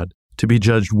God to be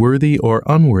judged worthy or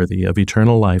unworthy of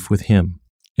eternal life with Him.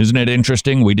 Isn't it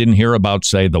interesting? We didn't hear about,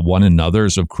 say, the one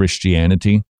another's of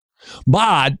Christianity.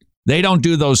 But they don't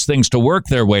do those things to work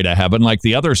their way to heaven like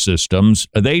the other systems.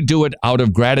 They do it out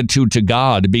of gratitude to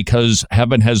God because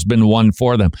heaven has been won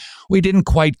for them. We didn't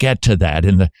quite get to that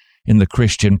in the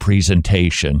Christian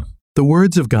presentation. The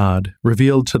words of God,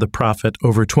 revealed to the prophet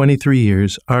over 23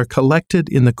 years, are collected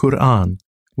in the Quran,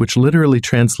 which literally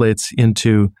translates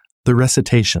into the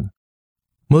recitation.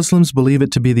 Muslims believe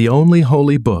it to be the only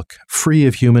holy book free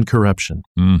of human corruption.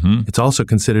 It's also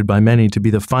considered by many to be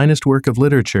the finest work of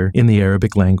literature in the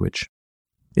Arabic language.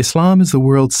 Islam is the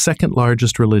world's second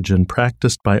largest religion,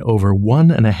 practiced by over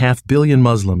 1.5 billion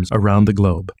Muslims around the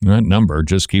globe. That number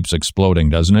just keeps exploding,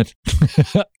 doesn't it?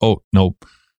 Oh, no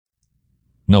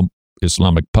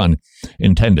Islamic pun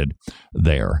intended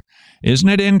there. Isn't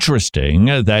it interesting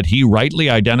that he rightly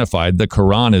identified the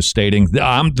Quran as stating,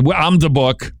 I'm the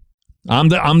book. I'm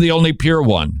the only pure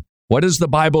one. What does the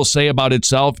Bible say about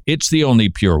itself? It's the only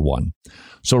pure one.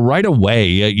 So right away,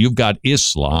 you've got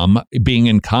Islam being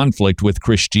in conflict with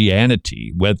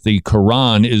Christianity, with the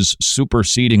Quran is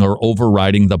superseding or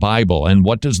overriding the Bible. And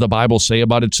what does the Bible say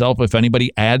about itself? If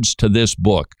anybody adds to this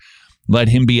book, let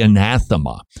him be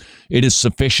anathema. It is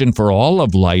sufficient for all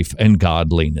of life and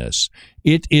godliness.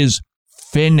 It is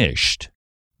finished.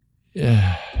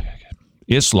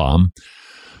 Islam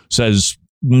says,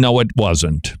 no, it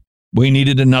wasn't. We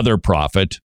needed another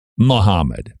prophet,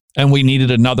 Muhammad, and we needed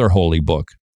another holy book,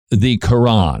 the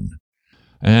Quran,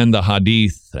 and the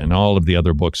Hadith, and all of the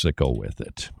other books that go with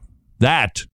it.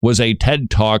 That was a TED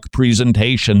Talk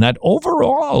presentation that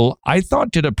overall I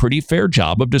thought did a pretty fair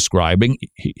job of describing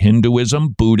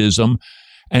Hinduism, Buddhism,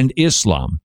 and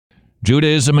Islam.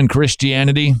 Judaism and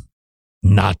Christianity,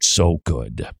 not so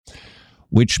good.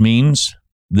 Which means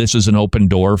this is an open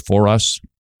door for us.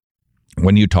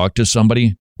 When you talk to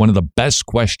somebody, one of the best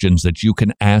questions that you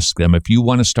can ask them if you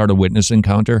want to start a witness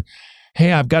encounter,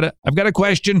 hey, I've got a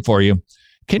question for you.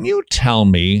 Can you tell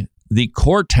me the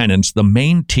core tenets, the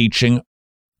main teaching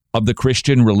of the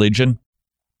Christian religion?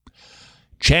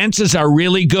 Chances are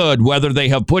really good, whether they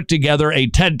have put together a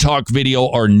TED Talk video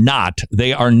or not,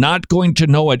 they are not going to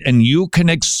know it, and you can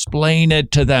explain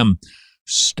it to them,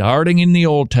 starting in the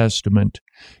Old Testament,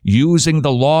 using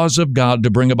the laws of God to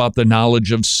bring about the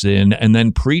knowledge of sin, and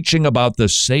then preaching about the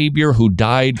Savior who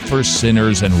died for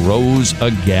sinners and rose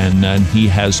again, and he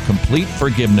has complete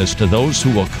forgiveness to those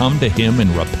who will come to him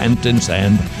in repentance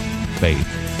and faith.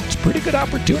 It's a pretty good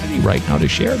opportunity right now to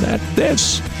share that.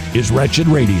 This is Wretched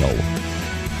Radio.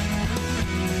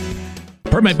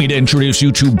 Permit me to introduce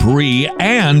you to Brie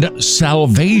and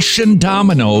Salvation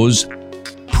Dominoes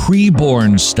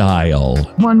Preborn style.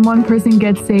 When one person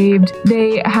gets saved,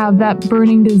 they have that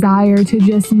burning desire to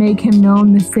just make him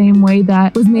known the same way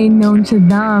that was made known to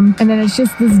them. And then it's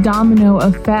just this domino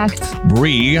effect.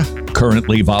 Brie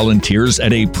currently volunteers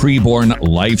at a preborn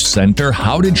life center.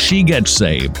 How did she get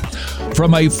saved?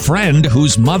 From a friend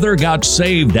whose mother got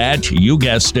saved at, you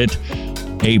guessed it,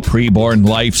 a preborn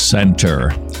life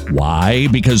center. Why?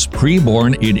 Because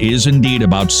preborn, it is indeed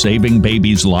about saving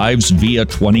babies' lives via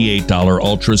 $28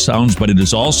 ultrasounds, but it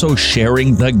is also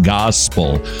sharing the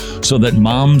gospel so that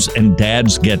moms and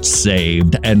dads get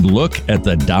saved. And look at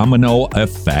the domino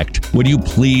effect. Would you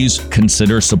please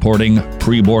consider supporting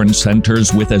preborn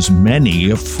centers with as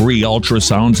many free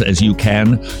ultrasounds as you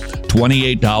can?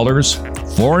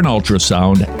 $28 for an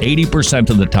ultrasound, 80%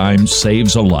 of the time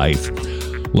saves a life.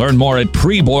 Learn more at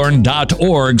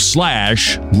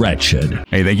preborn.org/wretched.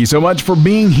 Hey, thank you so much for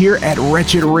being here at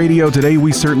Wretched Radio today.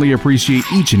 We certainly appreciate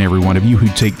each and every one of you who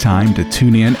take time to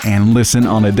tune in and listen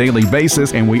on a daily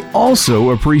basis. And we also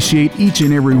appreciate each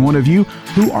and every one of you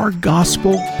who are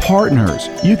gospel partners.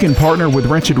 You can partner with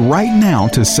Wretched right now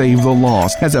to save the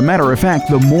lost. As a matter of fact,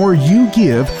 the more you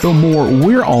give, the more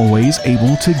we're always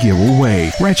able to give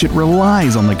away. Wretched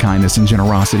relies on the kindness and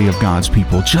generosity of God's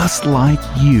people, just like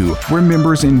you. We're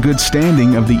members in good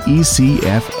standing of the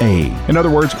ECFA. In other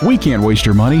words, we can't waste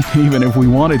your money, even if we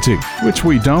wanted to, which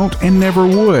we don't and never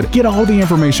would. Get all the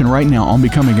information right now on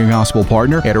becoming a gospel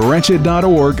partner at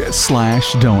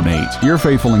wretched.org/donate. Your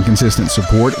faithful and consistent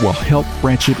support will help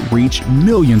Wretched reach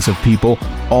millions of people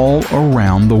all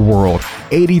around the world.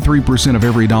 83% of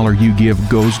every dollar you give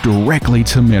goes directly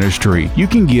to ministry. You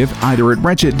can give either at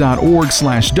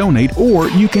wretched.org/donate, or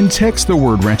you can text the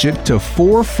word Wretched to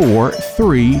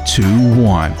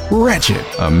 44321. Wretched.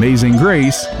 Amazing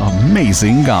grace,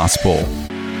 amazing gospel.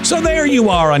 So there you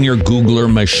are on your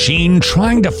Googler machine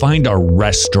trying to find a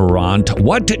restaurant.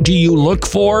 What do you look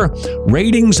for?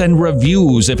 Ratings and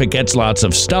reviews. If it gets lots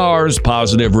of stars,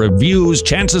 positive reviews,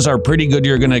 chances are pretty good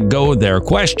you're going to go there.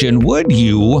 Question, would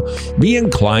you be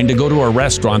inclined to go to a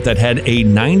restaurant that had a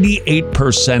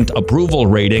 98% approval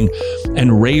rating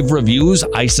and rave reviews?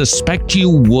 I suspect you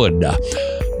would.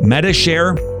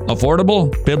 Medishare,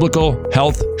 Affordable Biblical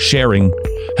Health Sharing,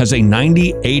 has a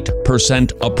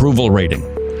 98% approval rating.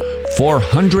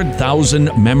 400,000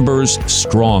 members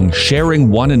strong, sharing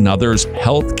one another's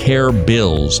health care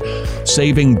bills,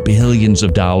 saving billions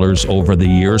of dollars over the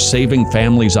years, saving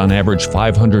families on average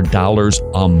 $500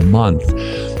 a month.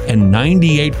 And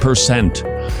 98%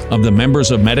 of the members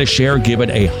of Medishare give it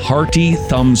a hearty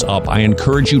thumbs up. I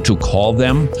encourage you to call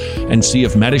them and see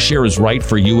if Medishare is right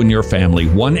for you and your family.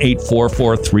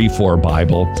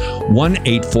 1-844-34-BIBLE,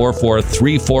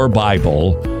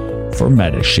 1-844-34-BIBLE for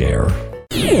Medishare.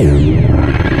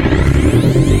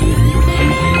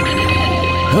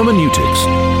 Hermeneutics.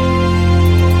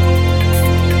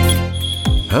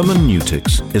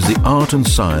 Hermeneutics is the art and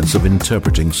science of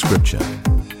interpreting Scripture.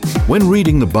 When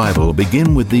reading the Bible,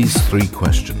 begin with these three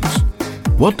questions.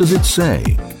 What does it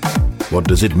say? What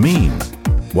does it mean?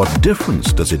 What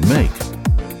difference does it make?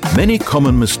 Many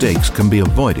common mistakes can be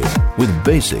avoided with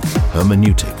basic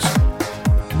hermeneutics.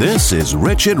 This is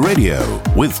Wretched Radio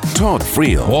with Todd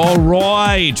Friel. All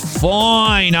right,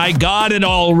 fine. I got it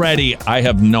already. I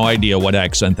have no idea what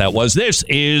accent that was. This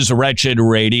is Wretched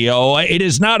Radio. It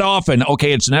is not often,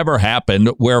 okay, it's never happened,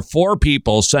 where four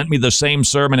people sent me the same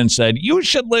sermon and said, you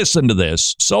should listen to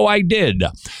this. So I did.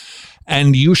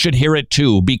 And you should hear it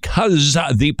too, because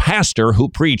the pastor who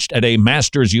preached at a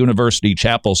Masters University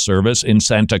chapel service in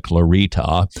Santa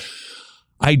Clarita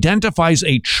identifies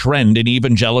a trend in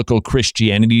evangelical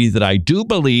Christianity that I do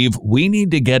believe we need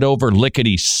to get over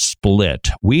lickety-split.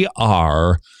 We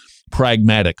are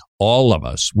pragmatic, all of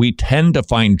us. We tend to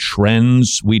find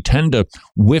trends. We tend to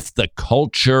whiff the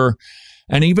culture.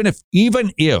 And even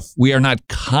if we are not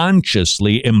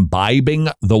consciously imbibing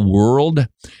the world,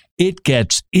 it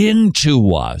gets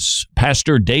into us.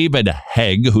 Pastor David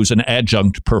Hegg, who's an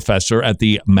adjunct professor at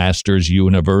the Masters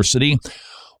University,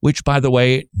 which, by the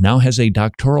way, now has a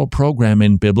doctoral program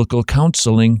in biblical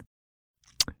counseling.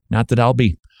 Not that I'll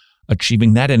be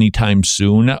achieving that anytime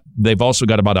soon. They've also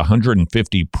got about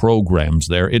 150 programs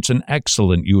there. It's an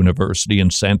excellent university in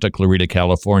Santa Clarita,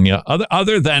 California,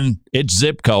 other than its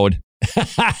zip code.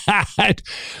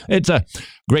 It's a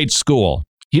great school.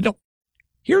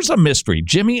 Here's a mystery.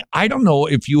 Jimmy, I don't know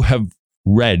if you have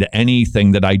read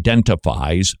anything that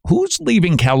identifies who's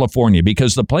leaving California,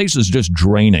 because the place is just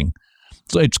draining.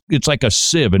 So it's like a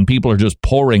sieve, and people are just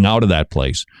pouring out of that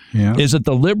place. Yeah. Is it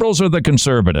the liberals or the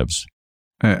conservatives?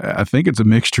 I think it's a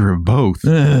mixture of both.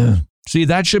 See,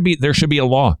 there should be a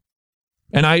law.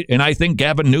 And I think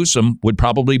Gavin Newsom would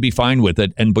probably be fine with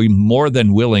it and be more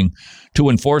than willing to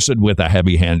enforce it with a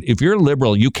heavy hand. If you're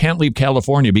liberal, you can't leave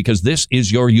California because this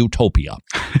is your utopia.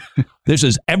 This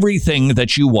is everything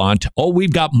that you want. Oh,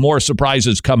 we've got more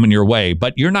surprises coming your way,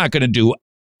 but you're not going to do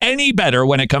any better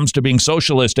when it comes to being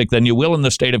socialistic than you will in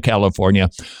the state of California.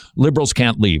 Liberals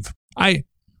can't leave.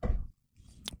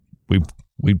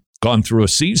 We've gone through a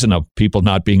season of people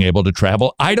not being able to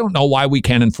travel. I don't know why we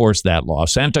can't enforce that law.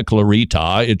 Santa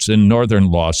Clarita, it's in northern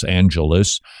Los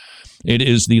Angeles. It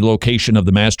is the location of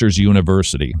the Masters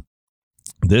University.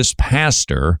 This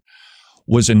pastor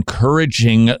was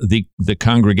encouraging the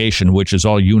congregation, which is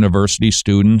all university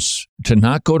students, to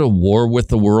not go to war with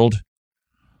the world,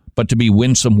 but to be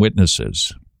winsome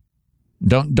witnesses.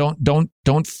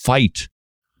 Don't fight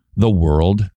the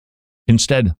world.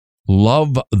 Instead,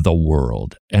 love the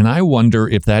world. And I wonder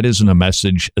if that isn't a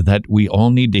message that we all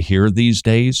need to hear these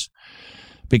days,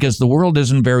 because the world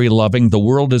isn't very loving. The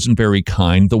world isn't very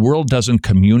kind. The world doesn't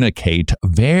communicate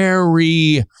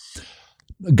very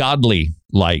godly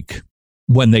like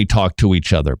when they talk to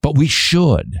each other, but we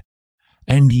should.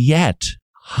 And yet,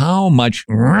 how much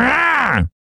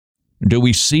do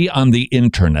we see on the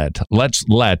internet? Let's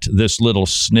let this little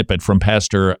snippet from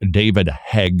Pastor David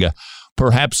Hegg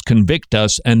perhaps convict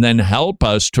us and then help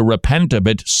us to repent of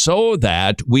it so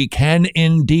that we can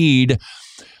indeed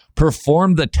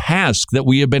perform the task that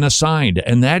we have been assigned,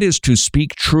 and that is to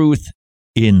speak truth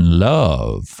in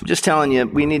love. I'm just telling you,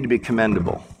 we need to be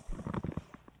commendable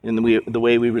in the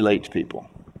way we relate to people.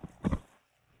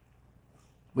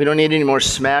 We don't need any more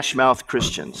smash-mouth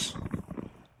Christians,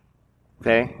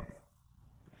 okay?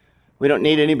 We don't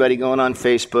need anybody going on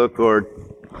Facebook or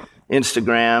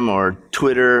Instagram or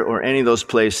Twitter or any of those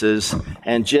places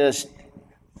and just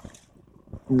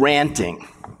ranting.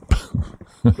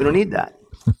 We don't need that.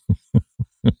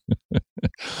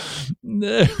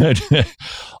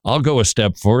 I'll go a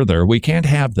step further. We can't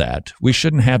have that. We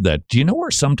shouldn't have that. Do you know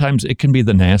where sometimes it can be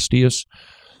the nastiest?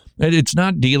 It's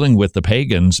not dealing with the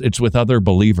pagans. It's with other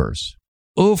believers.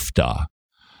 Oofta.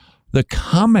 The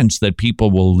comments that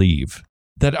people will leave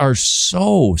that are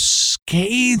so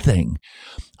scathing.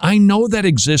 I know that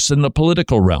exists in the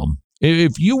political realm.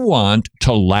 If you want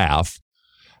to laugh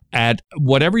at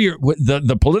whatever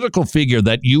the political figure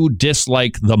that you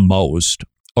dislike the most,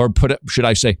 or should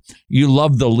I say, you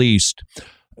love the least,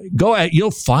 go ahead, you'll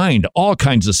find all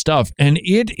kinds of stuff, and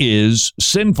it is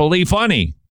sinfully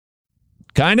funny.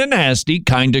 Kind of nasty,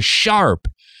 kind of sharp,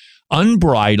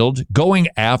 unbridled, going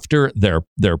after their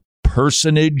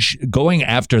personage, going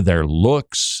after their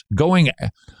looks,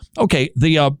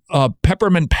 the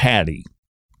Peppermint Patty.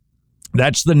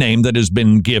 That's the name that has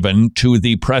been given to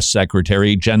the press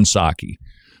secretary, Jen Psaki,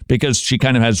 because she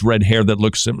kind of has red hair that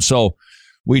looks so.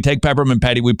 We take Peppermint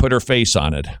Patty, we put her face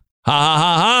on it. Ha ha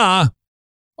ha ha.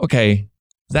 Okay,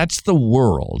 that's the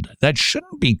world. That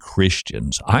shouldn't be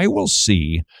Christians. I will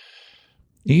see,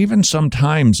 even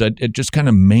sometimes at just kind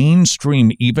of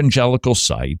mainstream evangelical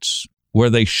sites, where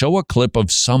they show a clip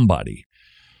of somebody,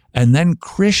 and then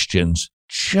Christians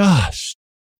just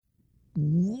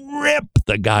rip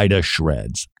the guy to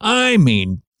shreds. I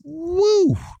mean,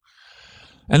 woo.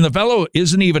 And the fellow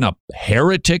isn't even a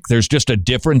heretic. There's just a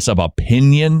difference of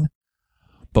opinion.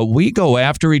 But we go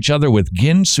after each other with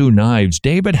Ginsu knives.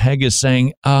 David Hegg is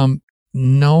saying,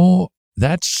 no,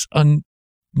 that's a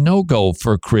no-go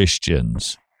for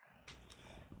Christians.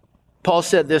 Paul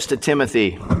said this to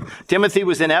Timothy. Timothy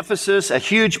was in Ephesus, a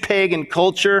huge pagan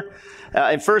culture.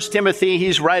 In 1 Timothy,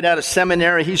 he's right out of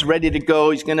seminary. He's ready to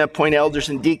go. He's going to appoint elders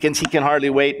and deacons. He can hardly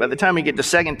wait. By the time we get to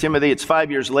 2 Timothy, it's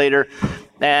 5 years later,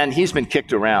 and he's been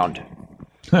kicked around.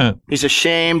 He's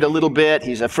ashamed a little bit.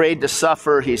 He's afraid to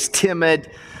suffer. He's timid.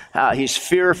 He's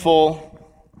fearful.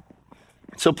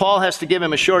 So Paul has to give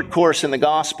him a short course in the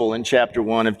gospel in chapter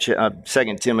 1 of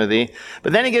 2 Timothy.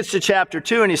 But then he gets to chapter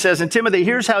 2 and he says, and Timothy,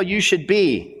 here's how you should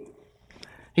be.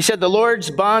 He said, the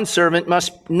Lord's bondservant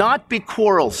must not be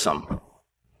quarrelsome,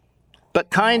 but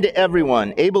kind to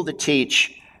everyone, able to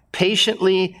teach,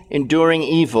 patiently enduring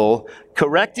evil,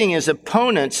 correcting his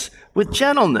opponents with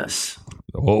gentleness.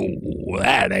 Oh,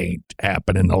 that ain't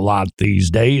happening a lot these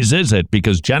days, is it?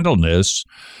 Because gentleness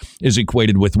is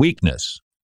equated with weakness.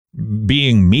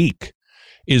 Being meek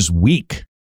is weak.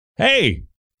 Hey,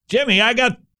 Jimmy, I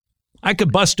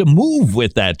could bust a move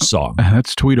with that song.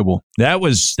 That's tweetable. That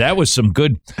was some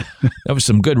good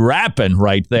rapping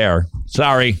right there.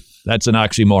 Sorry, that's an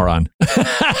oxymoron.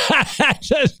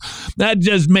 That's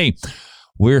just me.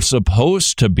 We're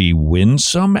supposed to be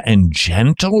winsome and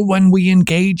gentle when we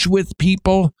engage with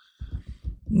people.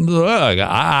 Look,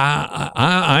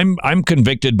 I'm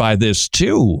convicted by this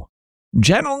too.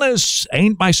 Gentleness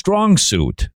ain't my strong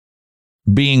suit.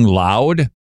 Being loud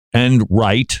and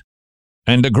right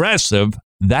and aggressive,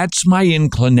 that's my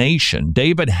inclination.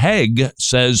 David Hegg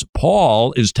says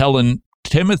Paul is telling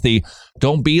Timothy,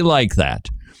 don't be like that.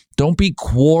 Don't be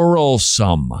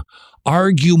quarrelsome,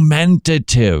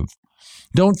 argumentative.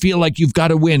 Don't feel like you've got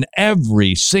to win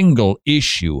every single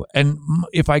issue. And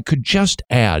if I could just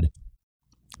add,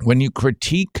 when you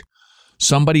critique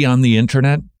somebody on the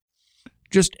internet,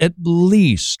 just at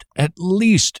least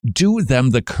do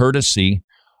them the courtesy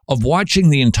of watching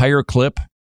the entire clip.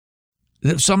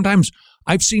 Sometimes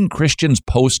I've seen Christians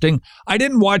posting, I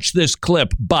didn't watch this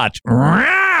clip, but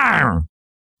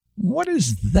what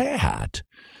is that?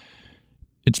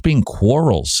 It's being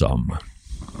quarrelsome.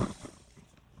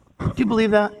 Do you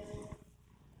believe that? Do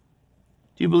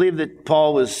you believe that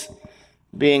Paul was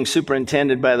being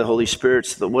superintended by the Holy Spirit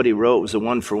so that what he wrote was a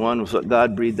one-for-one with what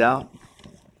God breathed out?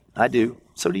 I do.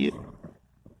 So do you.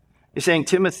 You're saying,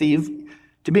 Timothy,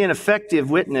 to be an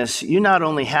effective witness, you not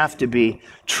only have to be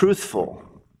truthful,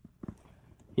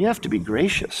 you have to be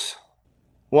gracious.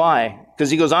 Why? Because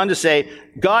he goes on to say,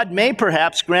 God may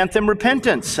perhaps grant them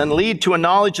repentance and lead to a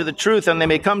knowledge of the truth, and they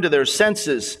may come to their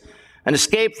senses and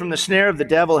escape from the snare of the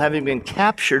devil, having been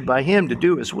captured by him to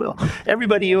do his will.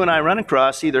 Everybody you and I run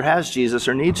across either has Jesus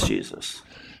or needs Jesus.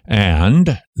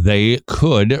 And they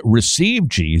could receive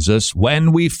Jesus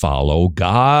when we follow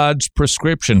God's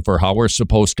prescription for how we're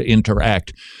supposed to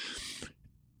interact.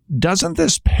 Doesn't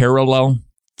this parallel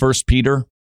 1 Peter?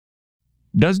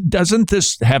 Doesn't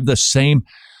this have the same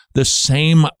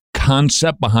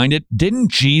concept behind it?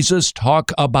 Didn't Jesus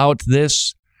talk about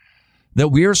this? That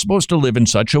we are supposed to live in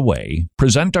such a way,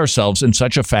 present ourselves in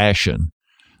such a fashion,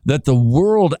 that the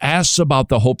world asks about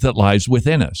the hope that lies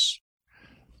within us.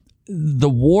 The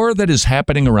war that is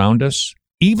happening around us,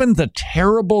 even the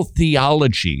terrible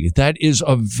theology that is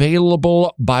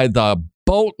available by the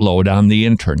boatload on the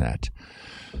internet,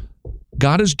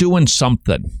 God is doing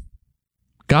something.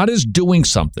 God is doing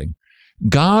something.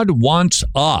 God wants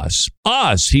us,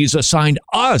 he's assigned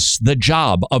us the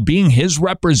job of being his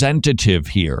representative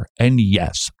here. And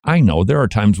yes, I know there are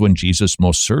times when Jesus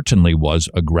most certainly was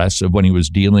aggressive when he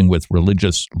was dealing with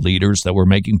religious leaders that were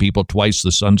making people twice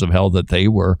the sons of hell that they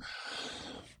were.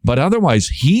 But otherwise,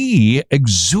 he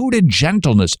exuded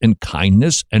gentleness and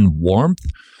kindness and warmth.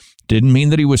 Didn't mean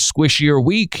that he was squishy or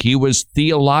weak. He was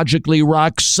theologically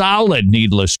rock solid,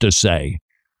 needless to say.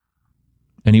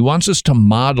 And he wants us to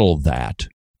model that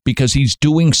because he's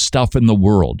doing stuff in the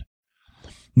world.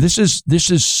 This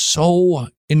is so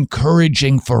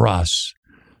encouraging for us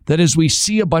that as we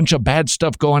see a bunch of bad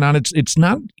stuff going on, it's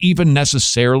not even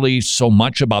necessarily so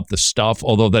much about the stuff,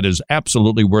 although that is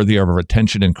absolutely worthy of our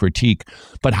attention and critique,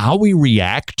 but how we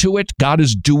react to it. God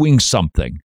is doing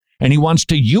something, and he wants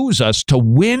to use us to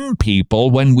win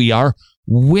people when we are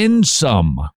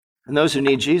winsome. And those who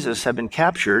need Jesus have been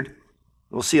captured.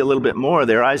 We'll see a little bit more.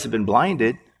 Their eyes have been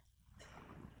blinded.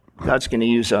 God's going to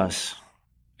use us.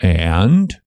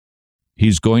 And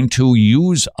he's going to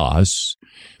use us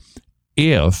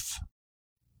if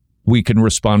we can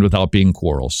respond without being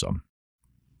quarrelsome.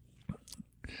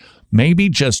 Maybe,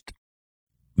 just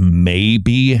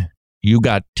maybe, you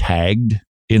got tagged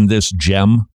in this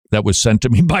gem that was sent to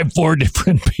me by 4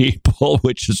 different people,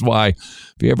 which is why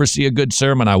if you ever see a good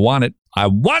sermon, I want it.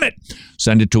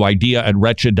 Send it to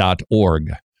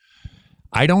idea@wretched.org.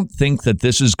 I don't think that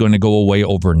this is going to go away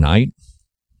overnight.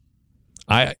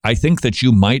 I think that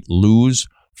you might lose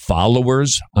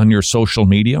followers on your social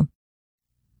media.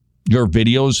 Your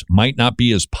videos might not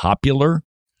be as popular.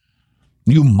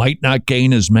 You might not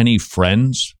gain as many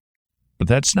friends. But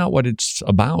that's not what it's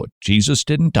about. Jesus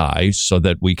didn't die so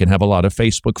that we can have a lot of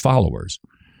Facebook followers.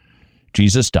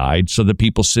 Jesus died so that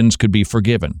people's sins could be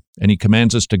forgiven. And he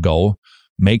commands us to go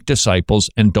make disciples,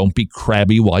 and don't be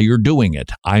crabby while you're doing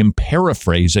it. I'm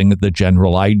paraphrasing the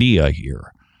general idea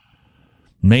here.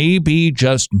 Maybe,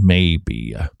 just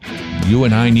maybe, you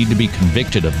and I need to be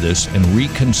convicted of this and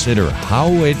reconsider how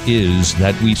it is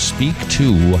that we speak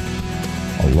to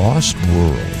a lost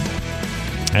world.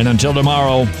 And until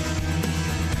tomorrow,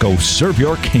 go serve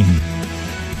your King.